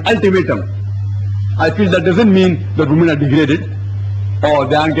to give an ultimatum, I feel that doesn't mean that women are degraded or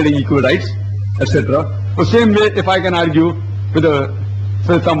they aren't getting equal rights, etc. The same way, if I can argue with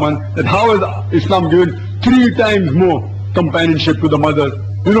someone that how is Islam given 3 times more companionship to the mother?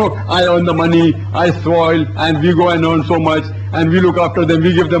 You know, I earn the money, I spoil, and we go and earn so much, and we look after them,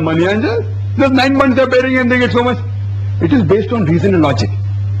 we give them money, and just 9 months they're bearing and they get so much. It is based on reason and logic.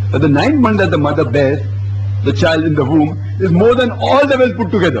 That the 9 months that the mother bears, the child in the womb, is more than all the wealth put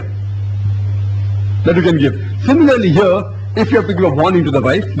together that you can give. Similarly here, if you have to give a warning to the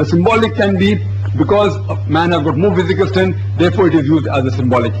wife, the symbolic can be because a man has got more physical strength, therefore it is used as a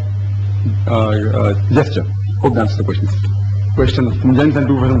symbolic gesture. Hope that answers the question. Questions from gents and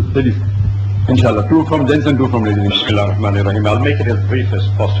 2 from ladies. Inshallah. 2 from gents and 2 from ladies. Bismillahirrahmanirrahim. I'll make it as brief as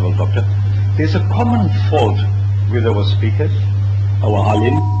possible, Doctor. There's a common fault with our speakers, our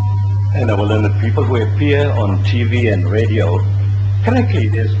alim, and our learned people who appear on TV and radio. Correctly,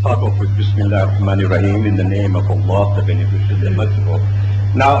 they start off with Bismillahirrahmanirrahim, in the name of Allah, the beneficial, the merciful.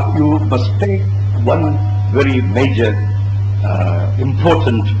 Now, you must take one very major,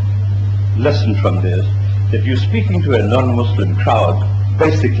 important lesson from this, that you're speaking to a non-Muslim crowd,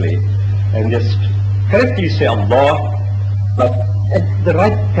 basically, and just correctly say Allah, but the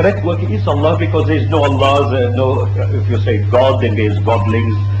correct word is Allah, because there is no Allahs, if you say God, then there is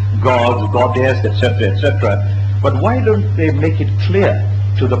godlings, gods, goddess, etc., etc. But why don't they make it clear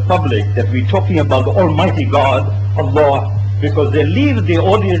to the public that we're talking about the Almighty God, Allah, because they leave the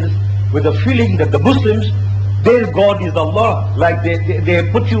audience with a feeling that the Muslims, their God is Allah, like they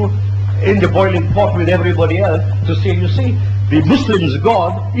put you in the boiling pot with everybody else to say, you see, the Muslims'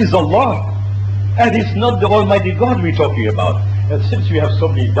 God is Allah, and it's not the Almighty God we're talking about. And since we have so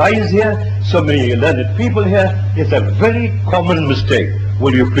many guys here, so many learned people here, it's a very common mistake.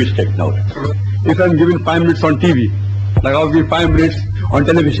 Will you please take note? If I'm given 5 minutes on TV, like I'll give 5 minutes on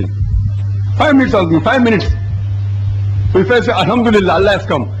television. 5 minutes I'll give 5 minutes. So if I say Alhamdulillah, Allah has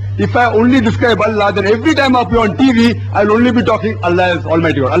come. If I only describe Allah, then every time I appear on TV, I'll only be talking Allah is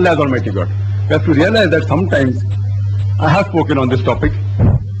Almighty God, Allah is Almighty God. You have to realize that sometimes I have spoken on this topic.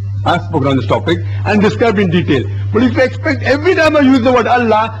 And described in detail. But if I expect every time I use the word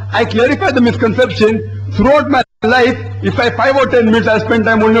Allah, I clarify the misconception throughout my life. If I 5 or 10 minutes I spend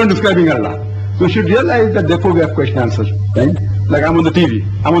time only on describing Allah. So you should realize that therefore we have question answers. Right? Like I'm on the TV,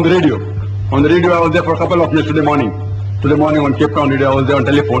 I'm on the radio. On the radio I was there for a couple of minutes today morning. Today morning on Cape Town radio I was there on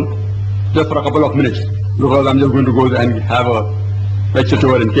telephone just for a couple of minutes. Because I'm just going to go and have a lecture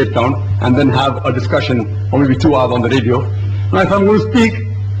tour in Cape Town and then have a discussion for maybe 2 hours on the radio. Now if I'm going to speak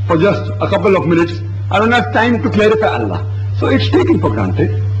for just a couple of minutes, I don't have time to clarify Allah. So it's taken for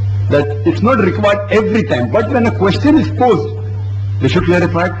granted that it's not required every time. But when a question is posed, they should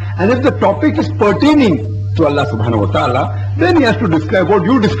clarify it. And if the topic is pertaining to Allah subhanahu wa ta'ala, then he has to describe what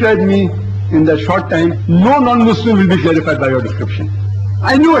you described me in that short time. No non-Muslim will be clarified by your description.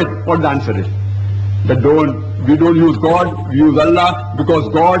 I knew it, what the answer is. That we don't use God, we use Allah, because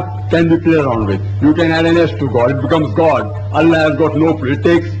God can be played around with. You can add an S to God, it becomes God. Allah has got no clue. It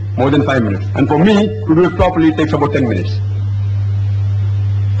takes more than 5 minutes. And for me, to do it properly, it takes about 10 minutes.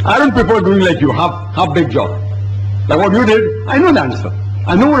 I don't prefer doing like you, half big job. Like what you did, I know the answer.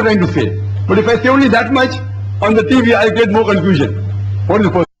 I know what you're trying to say. But if I say only that much on the TV, I get more confusion. What is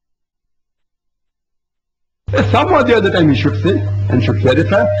the first? Some or the other time you should say and should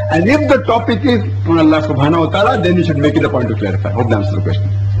clarify. And if the topic is on Allah subhanahu wa ta'ala, then you should make it a point to clarify. Hope that answers the question.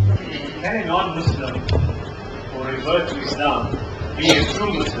 Can a non-Muslim who revert to Islam be a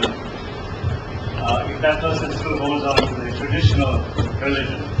true Muslim if that person still holds on to the traditional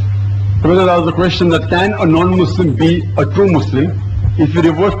religion? Brother, that was the question, that can a non-Muslim be a true Muslim if he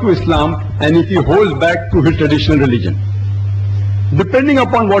reverts to Islam and if he holds back to his traditional religion? Depending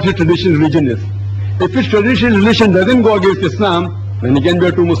upon what his traditional religion is. If his traditional religion doesn't go against Islam, then he can be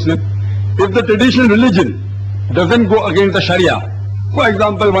a true Muslim. If the traditional religion doesn't go against the Sharia, for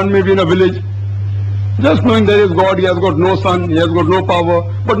example, one may be in a village, just knowing there is God, he has got no son, he has got no power,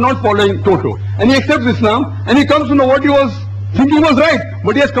 but not following Toto. And he accepts Islam, and he comes to know what he was thinking was right,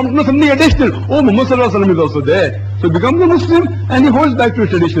 but he has come to know something additional. Oh, Muhammad Sallallahu Alaihi Wasallam is also there. So he becomes a Muslim, and he holds back to his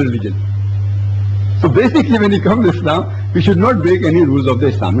traditional religion. So basically, when he comes to Islam, we should not break any rules of the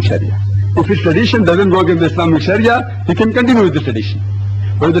Islamic Sharia. If his tradition doesn't go against the Islamic Sharia, he can continue with the tradition.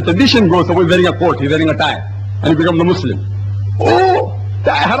 But if the tradition goes, suppose wearing a coat, he's wearing a tie, and he becomes a Muslim. Oh,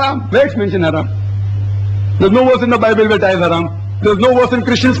 tie haram. Where it's mentioned haram? There's no verse in the Bible where tie is haram. There's no verse in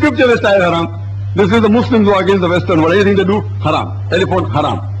Christian scripture where tie is haram. This is the Muslims who are against the Western world. Anything they do, haram. Telephone,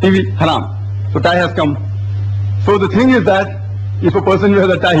 haram. TV, haram. So tie has come. So the thing is that if a person wears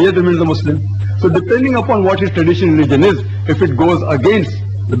a tie here, then he is a Muslim. So depending upon what his traditional religion is, if it goes against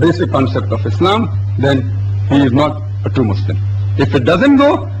the basic concept of Islam, then he is not a true Muslim. If it doesn't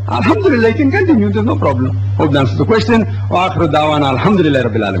go, alhamdulillah, he can continue, there's no problem. Hope that answers the question. Wa akhiru da'wana alhamdulillah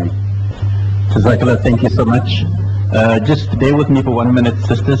rabbil alameen. Jazakallah, thank you so much. Just bear with me for 1 minute,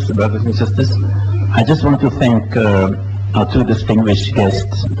 sisters, brothers and sisters. I just want to thank our two distinguished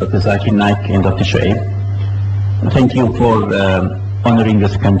guests, Dr. Zakir Naik and Dr. Shoaib. Thank you for honoring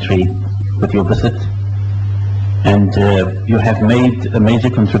this country with your visit. And you have made a major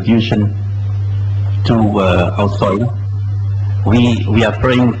contribution to our soil. We are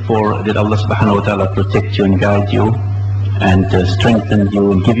praying for that Allah subhanahu wa ta'ala protect you and guide you and strengthen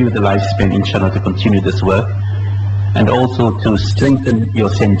you and give you the lifespan, inshallah, to continue this work. And also to strengthen your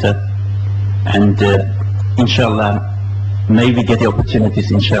center. And inshallah, may we get the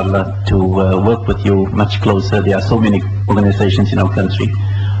opportunities, inshallah, to work with you much closer. There are so many organizations in our country.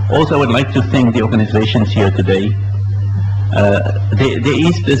 Also, I would like to thank the organizations here today. There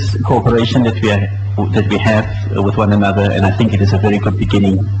is this cooperation that we have with one another, and I think it is a very good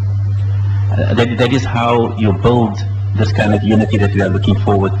beginning. That is how you build this kind of unity that we are looking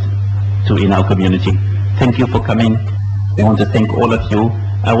forward to in our community. Thank you for coming. I want to thank all of you.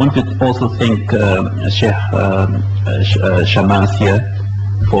 I want to also thank Sheikh Shamas here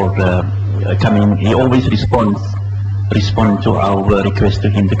for coming. He always respond to our request to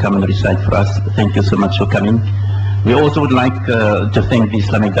him to come and recite for us. Thank you so much for coming. We also would like to thank the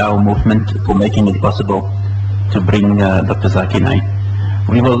Islamic Dawah movement for making it possible to bring Dr. Zakir Naik.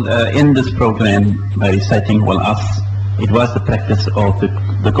 We will end this program by reciting Wal As. It was the practice of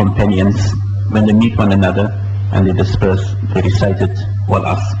the companions when they meet one another and they disperse, they recited Wal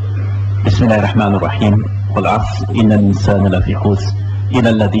As. Bismillah ar-Rahman ar-Rahim. Wal As, inna al-insana lafi khus,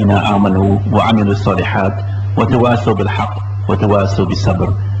 ila alladhina amanu wa amilu salihat, wa tawasaw bil haqq, wa tawasaw bis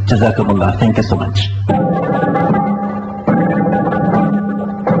sabr. Jazakumullah. Thank you so much.